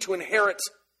must do to inherit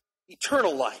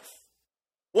eternal life.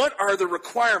 What are the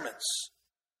requirements,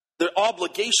 the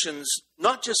obligations,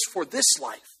 not just for this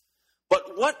life,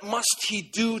 but what must he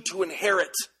do to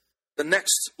inherit the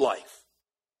next life?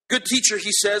 Good teacher,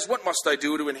 he says, what must I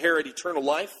do to inherit eternal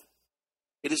life?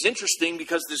 It is interesting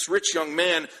because this rich young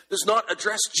man does not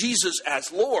address Jesus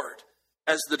as Lord,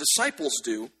 as the disciples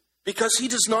do, because he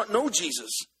does not know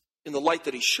Jesus in the light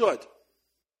that he should.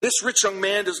 This rich young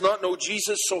man does not know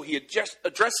Jesus, so he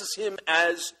addresses him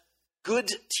as good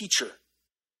teacher.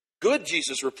 Good,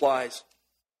 Jesus replies,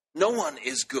 no one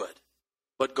is good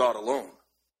but God alone.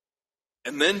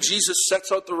 And then Jesus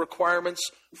sets out the requirements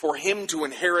for him to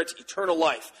inherit eternal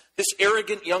life. This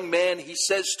arrogant young man, he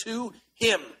says to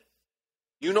him,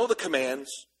 you know the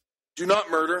commands. Do not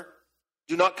murder.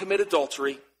 Do not commit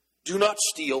adultery. Do not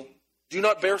steal. Do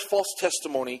not bear false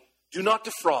testimony. Do not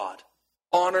defraud.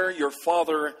 Honor your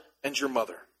father and your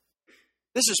mother.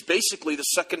 This is basically the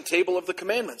second table of the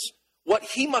commandments. What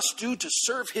he must do to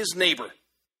serve his neighbor.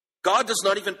 God does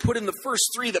not even put in the first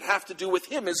three that have to do with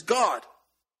him as God.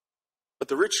 But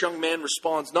the rich young man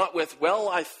responds not with, well,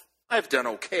 I've done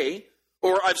okay,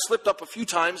 or I've slipped up a few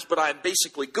times, but I'm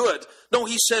basically good. No,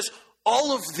 he says,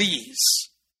 all of these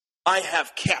I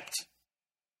have kept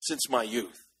since my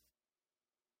youth.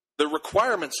 The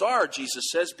requirements are, Jesus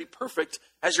says, be perfect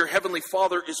as your heavenly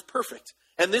Father is perfect.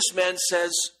 And this man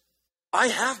says, I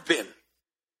have been.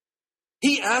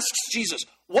 He asks Jesus,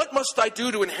 what must I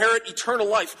do to inherit eternal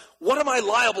life? What am I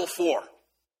liable for?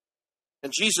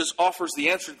 And Jesus offers the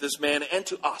answer to this man and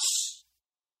to us.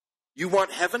 You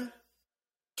want heaven?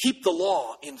 Keep the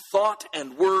law in thought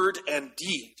and word and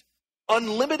deed.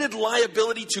 Unlimited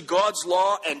liability to God's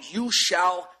law, and you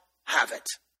shall have it.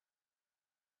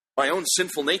 My own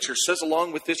sinful nature says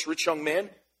along with this rich young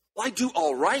man, well, I do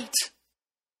all right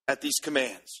at these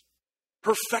commands.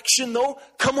 Perfection, though?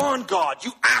 Come on, God,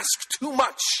 you ask too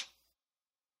much.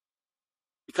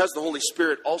 Because the Holy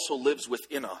Spirit also lives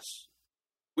within us,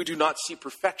 we do not see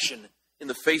perfection in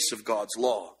the face of God's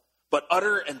law, but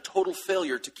utter and total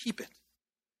failure to keep it.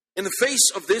 In the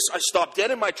face of this, I stop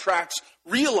dead in my tracks,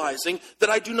 realizing that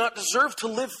I do not deserve to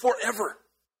live forever.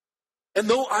 And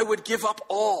though I would give up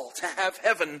all to have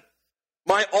heaven,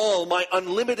 my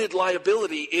unlimited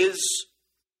liability is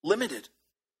limited.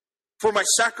 For my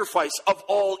sacrifice of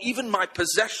all, even my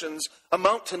possessions,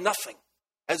 amount to nothing,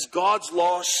 as God's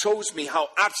law shows me how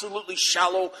absolutely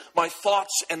shallow my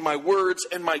thoughts and my words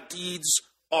and my deeds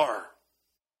are.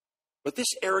 But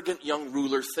this arrogant young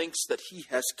ruler thinks that he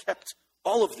has kept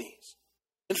all of these.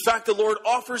 In fact, the Lord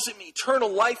offers him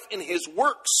eternal life in his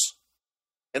works.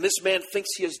 And this man thinks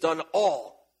he has done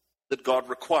all that God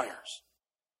requires.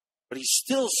 But he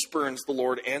still spurns the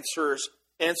Lord's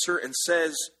answer and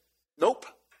says, nope,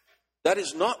 that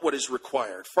is not what is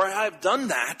required. For I have done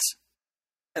that,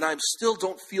 and I still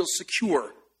don't feel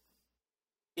secure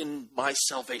in my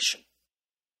salvation.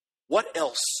 What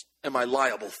else am I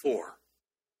liable for?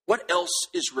 What else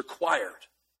is required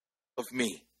of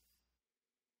me?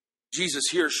 Jesus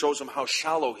here shows him how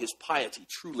shallow his piety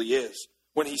truly is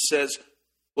when he says,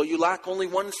 well, you lack only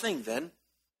one thing then.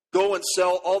 Go and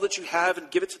sell all that you have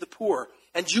and give it to the poor,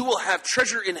 and you will have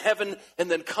treasure in heaven, and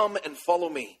then come and follow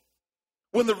me.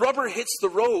 When the rubber hits the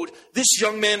road, this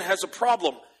young man has a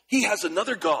problem. He has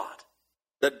another God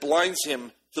that blinds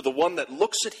him to the one that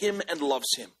looks at him and loves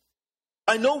him.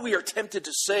 I know we are tempted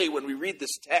to say when we read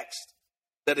this text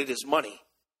that it is money,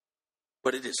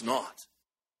 but it is not.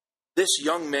 This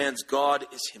young man's God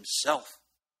is himself.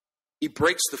 He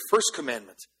breaks the first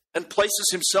commandment and places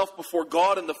himself before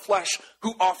God in the flesh,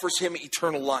 who offers him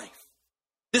eternal life.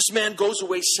 This man goes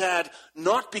away sad,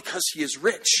 not because he is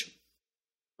rich,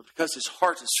 but because his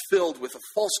heart is filled with a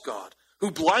false God,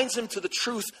 who blinds him to the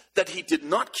truth that he did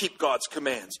not keep God's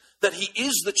commands, that he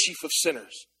is the chief of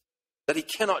sinners, that he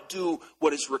cannot do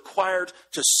what is required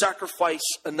to sacrifice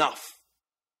enough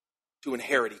to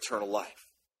inherit eternal life.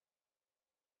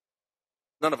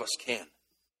 None of us can.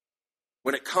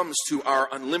 When it comes to our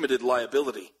unlimited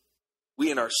liability, we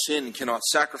in our sin cannot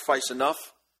sacrifice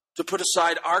enough to put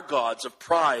aside our gods of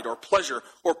pride or pleasure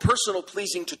or personal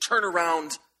pleasing to turn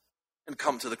around and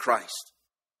come to the Christ.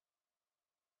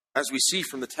 As we see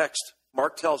from the text,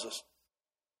 Mark tells us,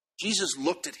 Jesus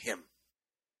looked at him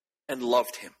and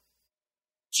loved him.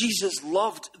 Jesus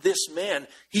loved this man.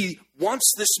 He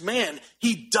wants this man.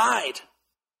 He died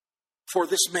for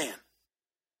this man.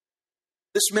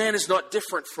 This man is not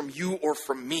different from you or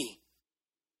from me,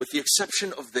 with the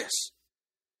exception of this.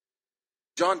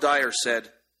 John Dyer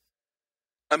said,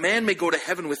 "A man may go to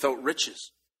heaven without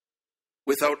riches,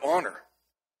 without honor,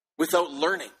 without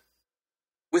learning,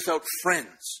 without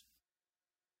friends,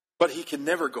 but he can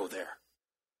never go there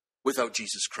without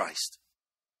Jesus Christ."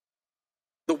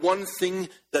 The one thing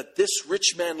that this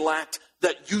rich man lacked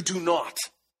that you do not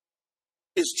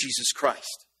is Jesus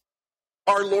Christ.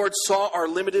 Our Lord saw our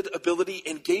limited ability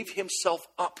and gave himself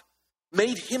up,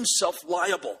 made himself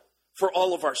liable for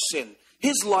all of our sin.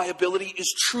 His liability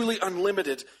is truly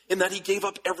unlimited in that he gave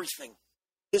up everything.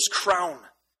 His crown,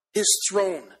 his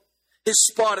throne, his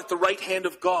spot at the right hand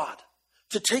of God,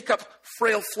 to take up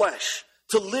frail flesh,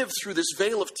 to live through this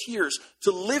vale of tears,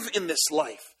 to live in this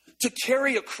life, to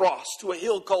carry a cross to a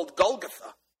hill called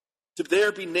Golgotha, to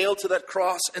there be nailed to that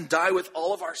cross and die with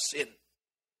all of our sin,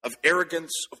 of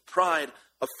arrogance, of pride,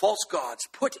 of false gods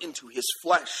put into his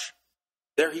flesh.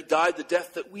 There he died the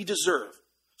death that we deserve,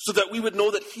 so that we would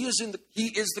know that he is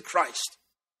the Christ,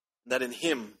 and that in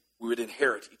him we would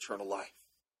inherit eternal life.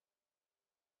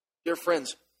 Dear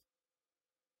friends,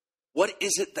 what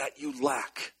is it that you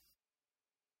lack?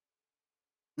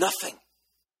 Nothing.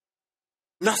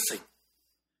 Nothing.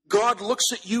 God looks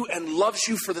at you and loves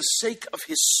you for the sake of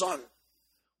his Son.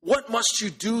 What must you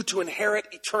do to inherit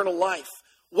eternal life?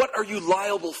 What are you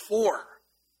liable for?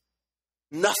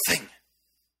 Nothing.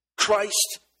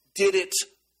 Christ did it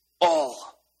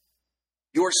all.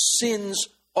 Your sins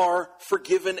are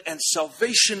forgiven and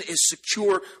salvation is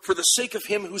secure for the sake of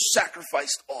him who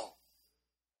sacrificed all,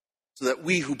 so that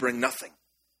we who bring nothing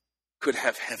could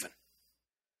have heaven.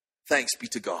 Thanks be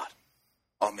to God.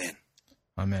 Amen.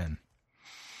 Amen.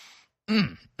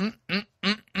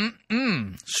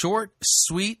 Short,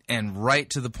 sweet, and right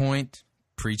to the point.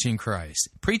 Preaching Christ.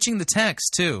 Preaching the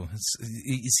text, too.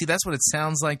 You see, that's what it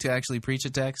sounds like to actually preach a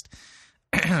text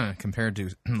compared to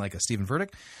like a Stephen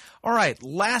Furtick. All right,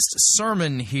 last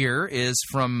sermon here is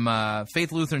from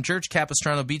Faith Lutheran Church,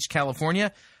 Capistrano Beach,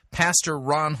 California. Pastor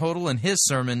Ron Hodel, and his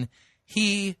sermon,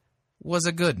 He Was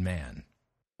a Good Man.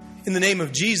 In the name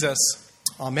of Jesus,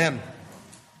 amen.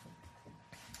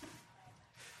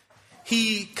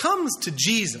 He comes to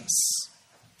Jesus,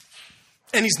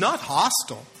 and he's not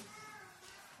hostile.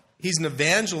 He's an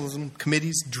evangelism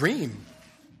committee's dream.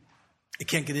 It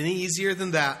can't get any easier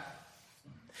than that.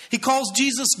 He calls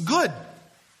Jesus good.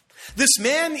 This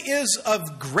man is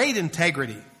of great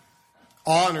integrity,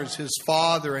 honors his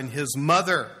father and his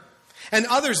mother, and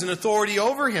others in authority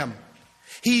over him.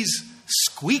 He's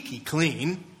squeaky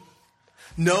clean,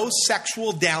 no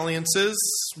sexual dalliances,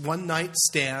 one-night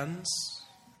stands.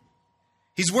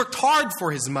 He's worked hard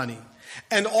for his money,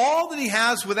 and all that he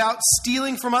has without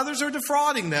stealing from others or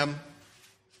defrauding them.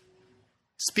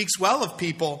 Speaks well of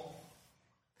people.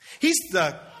 He's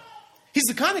the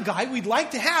kind of guy we'd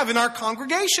like to have in our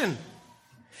congregation.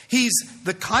 He's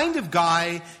the kind of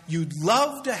guy you'd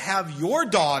love to have your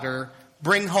daughter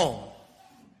bring home.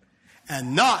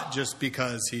 And not just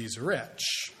because he's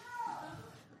rich.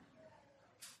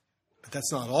 But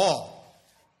that's not all.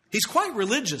 He's quite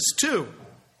religious, too.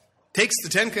 Takes the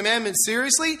Ten Commandments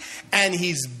seriously, and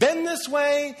he's been this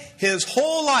way his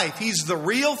whole life. He's the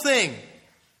real thing.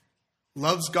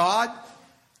 Loves God,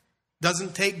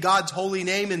 doesn't take God's holy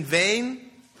name in vain,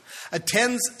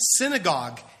 attends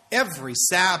synagogue every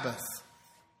Sabbath.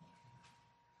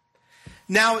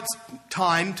 Now it's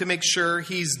time to make sure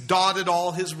he's dotted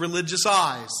all his religious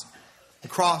I's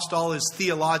and crossed all his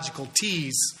theological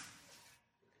T's.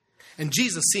 And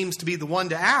Jesus seems to be the one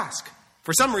to ask.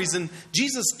 For some reason,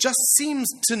 Jesus just seems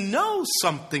to know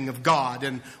something of God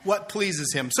and what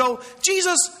pleases him. So,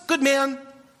 Jesus, good man,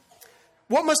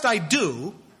 what must I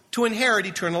do to inherit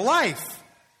eternal life?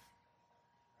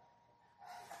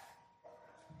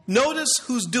 Notice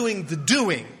who's doing the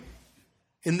doing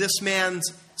in this man's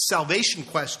salvation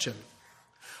question.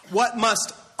 What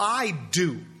must I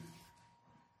do?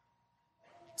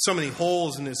 So many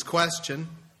holes in his question.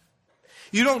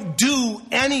 You don't do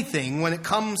anything when it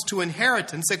comes to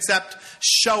inheritance except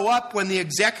show up when the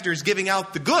executor is giving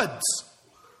out the goods.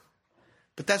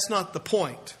 But that's not the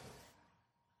point.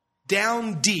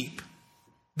 Down deep,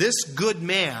 this good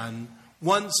man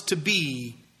wants to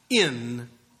be in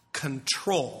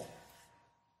control.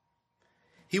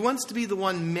 He wants to be the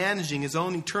one managing his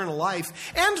own eternal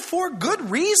life, and for good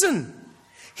reason.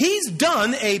 He's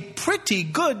done a pretty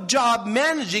good job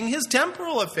managing his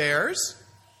temporal affairs.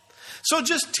 So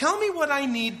just tell me what I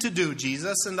need to do,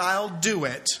 Jesus, and I'll do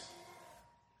it.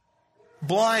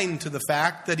 Blind to the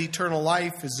fact that eternal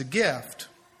life is a gift.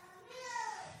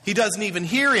 He doesn't even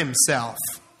hear himself.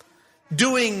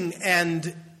 Doing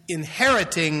and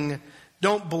inheriting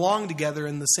don't belong together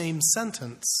in the same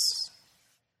sentence.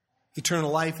 Eternal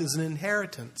life is an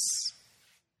inheritance,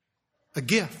 a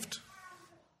gift.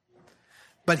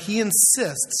 But he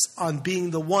insists on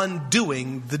being the one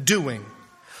doing the doing.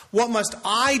 What must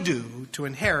I do to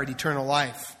inherit eternal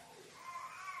life?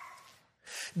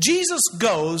 Jesus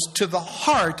goes to the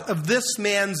heart of this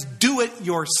man's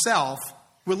do-it-yourself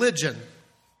religion.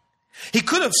 He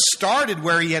could have started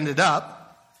where he ended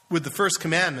up, with the first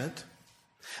commandment.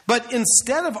 But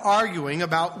instead of arguing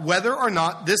about whether or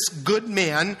not this good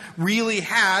man really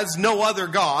has no other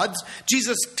gods,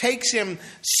 Jesus takes him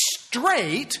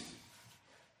straight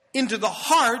into the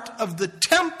heart of the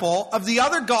temple of the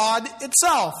other God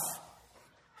itself.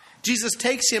 Jesus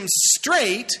takes him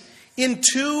straight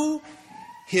into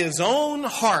his own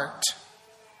heart.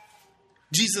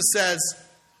 Jesus says,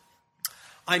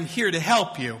 I'm here to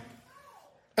help you.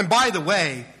 And by the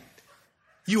way,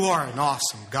 you are an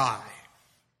awesome guy.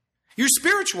 Your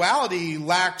spirituality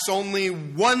lacks only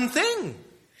one thing.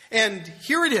 And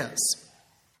here it is.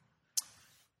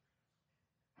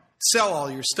 Sell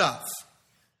all your stuff.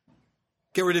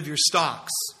 Get rid of your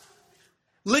stocks.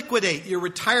 Liquidate your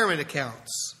retirement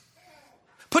accounts.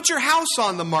 Put your house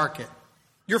on the market.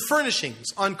 Your furnishings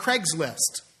on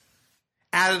Craigslist.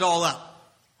 Add it all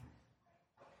up.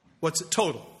 What's it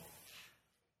total?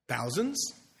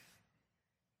 Thousands?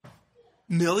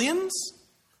 Millions?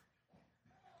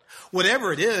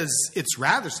 Whatever it is, it's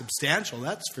rather substantial,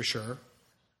 that's for sure.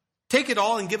 Take it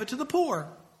all and give it to the poor.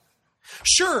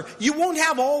 Sure, you won't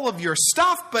have all of your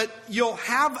stuff, but you'll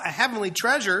have a heavenly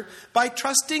treasure by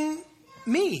trusting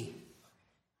me.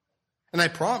 And I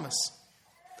promise,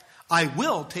 I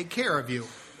will take care of you.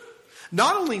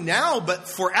 Not only now, but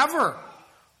forever.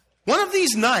 One of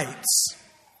these nights,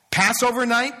 Passover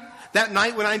night, that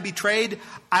night when I'm betrayed,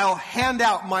 I'll hand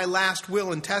out my last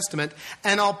will and testament,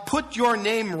 and I'll put your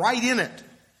name right in it.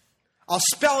 I'll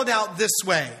spell it out this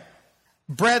way.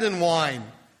 Bread and wine.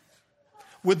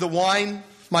 With the wine,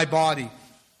 my body.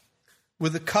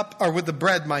 With the cup, or with the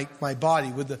bread, my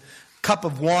body. With the cup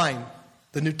of wine,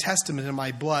 the New Testament in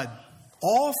my blood.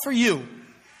 All for you.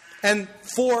 And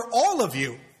for all of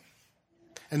you.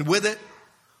 And with it,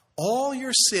 all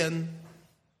your sin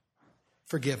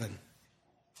forgiven.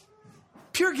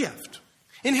 Pure gift.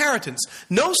 Inheritance.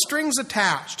 No strings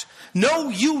attached. No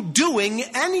you doing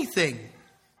anything.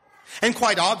 And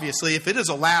quite obviously, if it is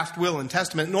a last will and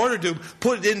testament, in order to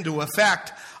put it into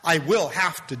effect, I will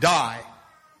have to die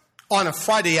on a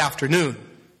Friday afternoon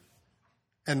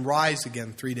and rise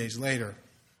again 3 days later.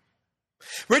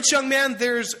 Rich young man,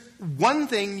 there's one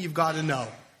thing you've got to know.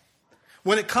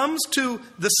 When it comes to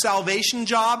the salvation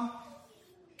job,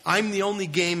 I'm the only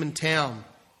game in town.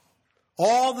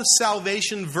 All the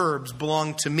salvation verbs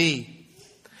belong to me.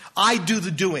 I do the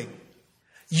doing.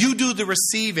 You do the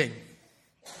receiving.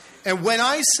 And when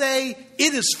I say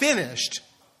it is finished,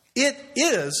 it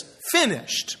is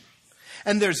finished.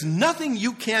 And there's nothing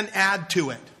you can add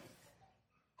to it.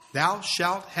 Thou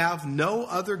shalt have no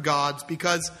other gods,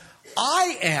 because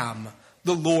I am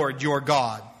the Lord your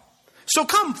God. So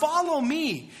come, follow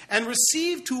me and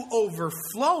receive to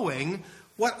overflowing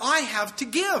what I have to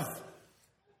give.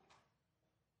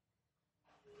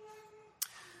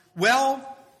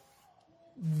 Well,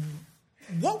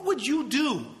 what would you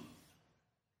do?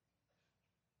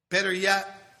 Better yet,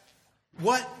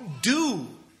 what do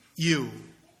you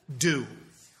do?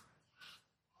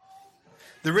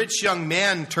 The rich young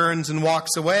man turns and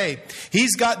walks away.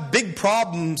 He's got big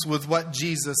problems with what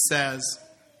Jesus says.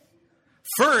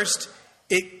 First,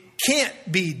 it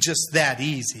can't be just that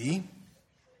easy.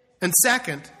 And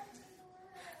second,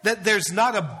 that there's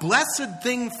not a blessed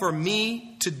thing for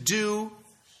me to do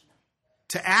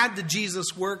to add to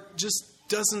Jesus' work just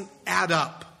doesn't add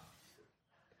up.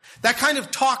 That kind of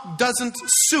talk doesn't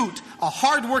suit a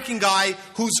hardworking guy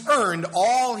who's earned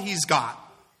all he's got.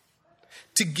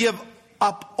 To give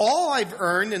up all I've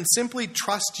earned and simply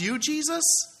trust you, Jesus?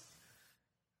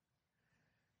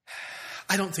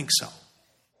 I don't think so.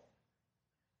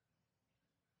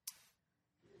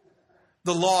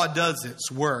 The law does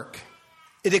its work.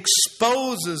 It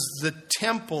exposes the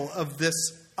temple of this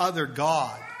other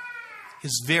God,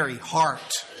 his very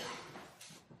heart.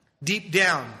 Deep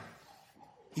down,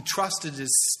 he trusted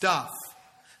his stuff,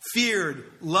 feared,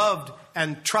 loved,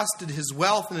 and trusted his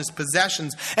wealth and his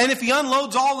possessions. And if he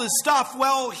unloads all his stuff,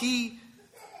 well, he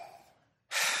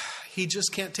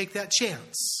just can't take that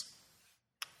chance.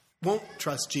 Won't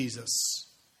trust Jesus.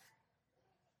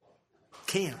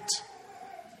 Can't.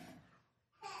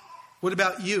 What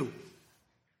about you?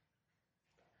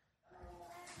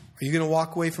 Are you going to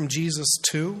walk away from Jesus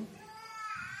too?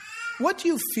 What do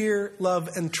you fear, love,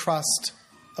 and trust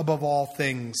above all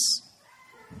things?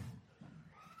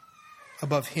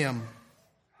 Above him?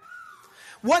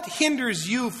 What hinders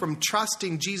you from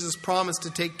trusting Jesus' promise to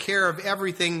take care of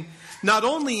everything, not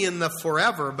only in the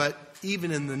forever, but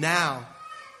even in the now?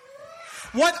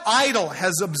 What idol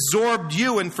has absorbed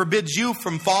you and forbids you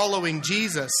from following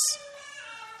Jesus?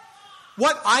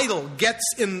 What idol gets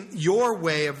in your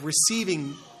way of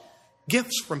receiving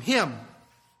gifts from him?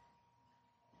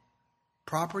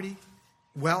 Property,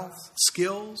 wealth,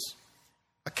 skills,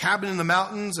 a cabin in the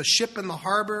mountains, a ship in the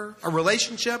harbor, a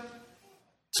relationship,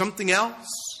 something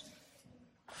else?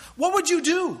 What would you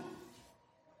do?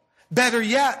 Better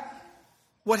yet,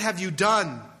 what have you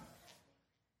done?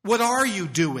 What are you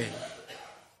doing?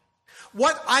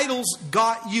 What idols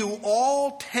got you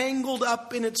all tangled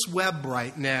up in its web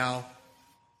right now?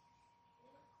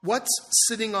 What's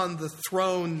sitting on the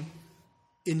throne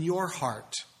in your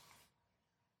heart?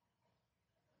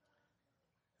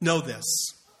 Know this.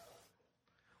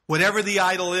 Whatever the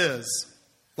idol is,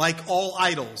 like all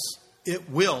idols, it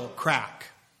will crack.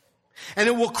 And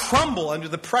it will crumble under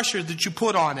the pressure that you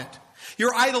put on it.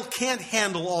 Your idol can't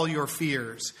handle all your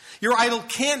fears. Your idol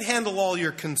can't handle all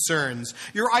your concerns.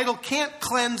 Your idol can't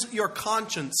cleanse your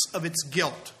conscience of its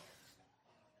guilt,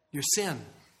 your sin.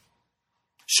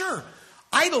 Sure,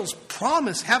 idols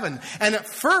promise heaven, and at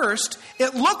first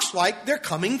it looks like they're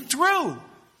coming through.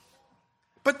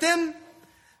 But then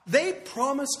they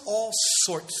promise all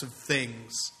sorts of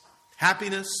things.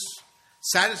 Happiness,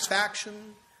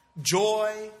 satisfaction,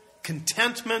 joy,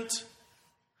 contentment.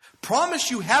 Promise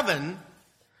you heaven,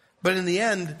 but in the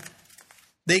end,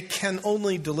 they can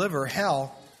only deliver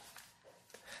hell.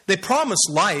 They promise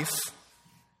life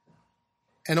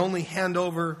and only hand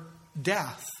over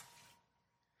death.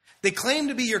 They claim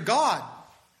to be your God,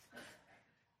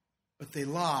 but they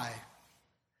lie.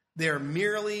 They are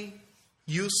merely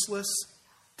useless,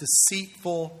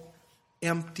 deceitful,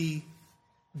 empty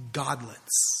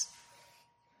godlets.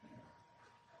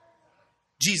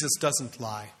 Jesus doesn't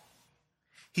lie.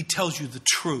 He tells you the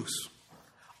truth.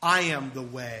 I am the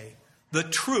way, the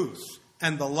truth,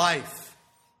 and the life.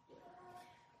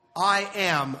 I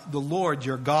am the Lord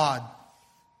your God.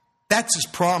 That's his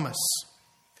promise.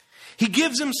 He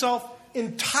gives himself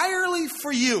entirely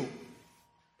for you.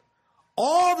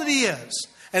 All that he is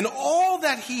and all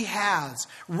that he has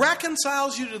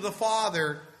reconciles you to the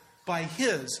Father by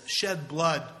his shed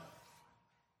blood.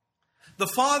 The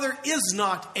Father is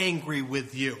not angry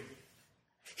with you.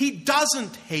 He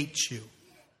doesn't hate you.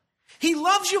 He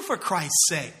loves you for Christ's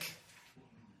sake.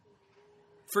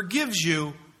 Forgives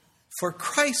you for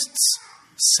Christ's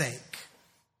sake.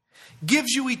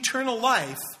 Gives you eternal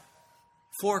life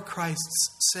for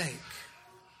Christ's sake.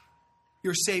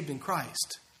 You're saved in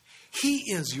Christ.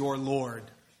 He is your Lord.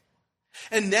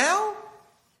 And now,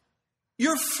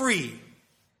 you're free.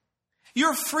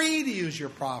 You're free to use your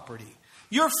property.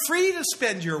 You're free to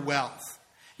spend your wealth.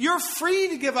 You're free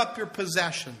to give up your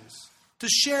possessions, to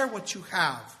share what you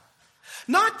have.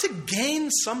 Not to gain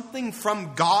something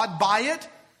from God by it,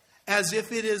 as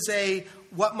if it is a,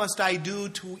 what must I do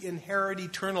to inherit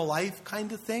eternal life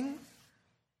kind of thing.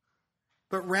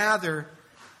 But rather,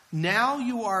 now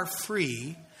you are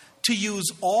free to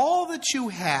use all that you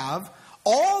have,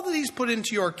 all that he's put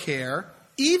into your care,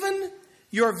 even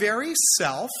your very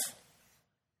self,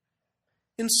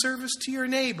 in service to your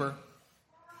neighbor,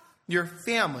 your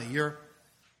family, your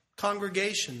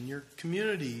congregation, your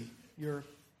community, your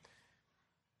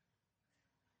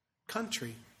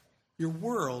country, your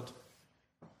world.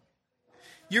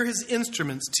 You're his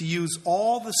instruments to use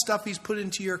all the stuff he's put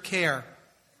into your care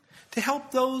to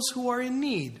help those who are in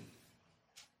need.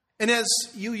 And as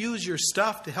you use your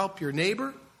stuff to help your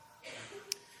neighbor,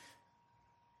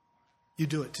 you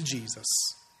do it to Jesus.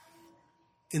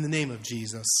 In the name of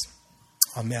Jesus,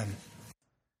 amen.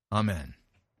 Amen.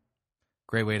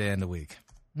 Great way to end the week.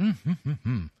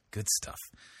 Good stuff.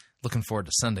 Looking forward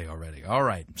to Sunday already. All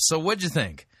right. So what'd you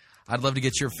think? I'd love to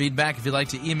get your feedback. If you'd like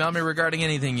to email me regarding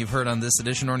anything you've heard on this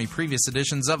edition or any previous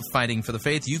editions of Fighting for the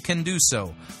Faith, you can do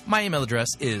so. My email address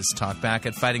is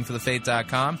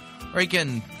talkback@fightingforthefaith.com, or you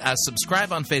can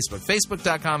subscribe on Facebook,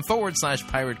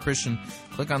 facebook.com/Pirate Christian.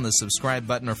 Click on the subscribe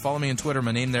button or follow me on Twitter.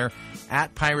 My name there,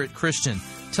 @Pirate Christian.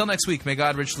 Till next week, may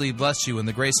God richly bless you in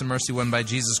the grace and mercy won by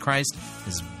Jesus Christ,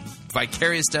 his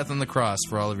vicarious death on the cross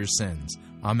for all of your sins.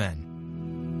 Amen.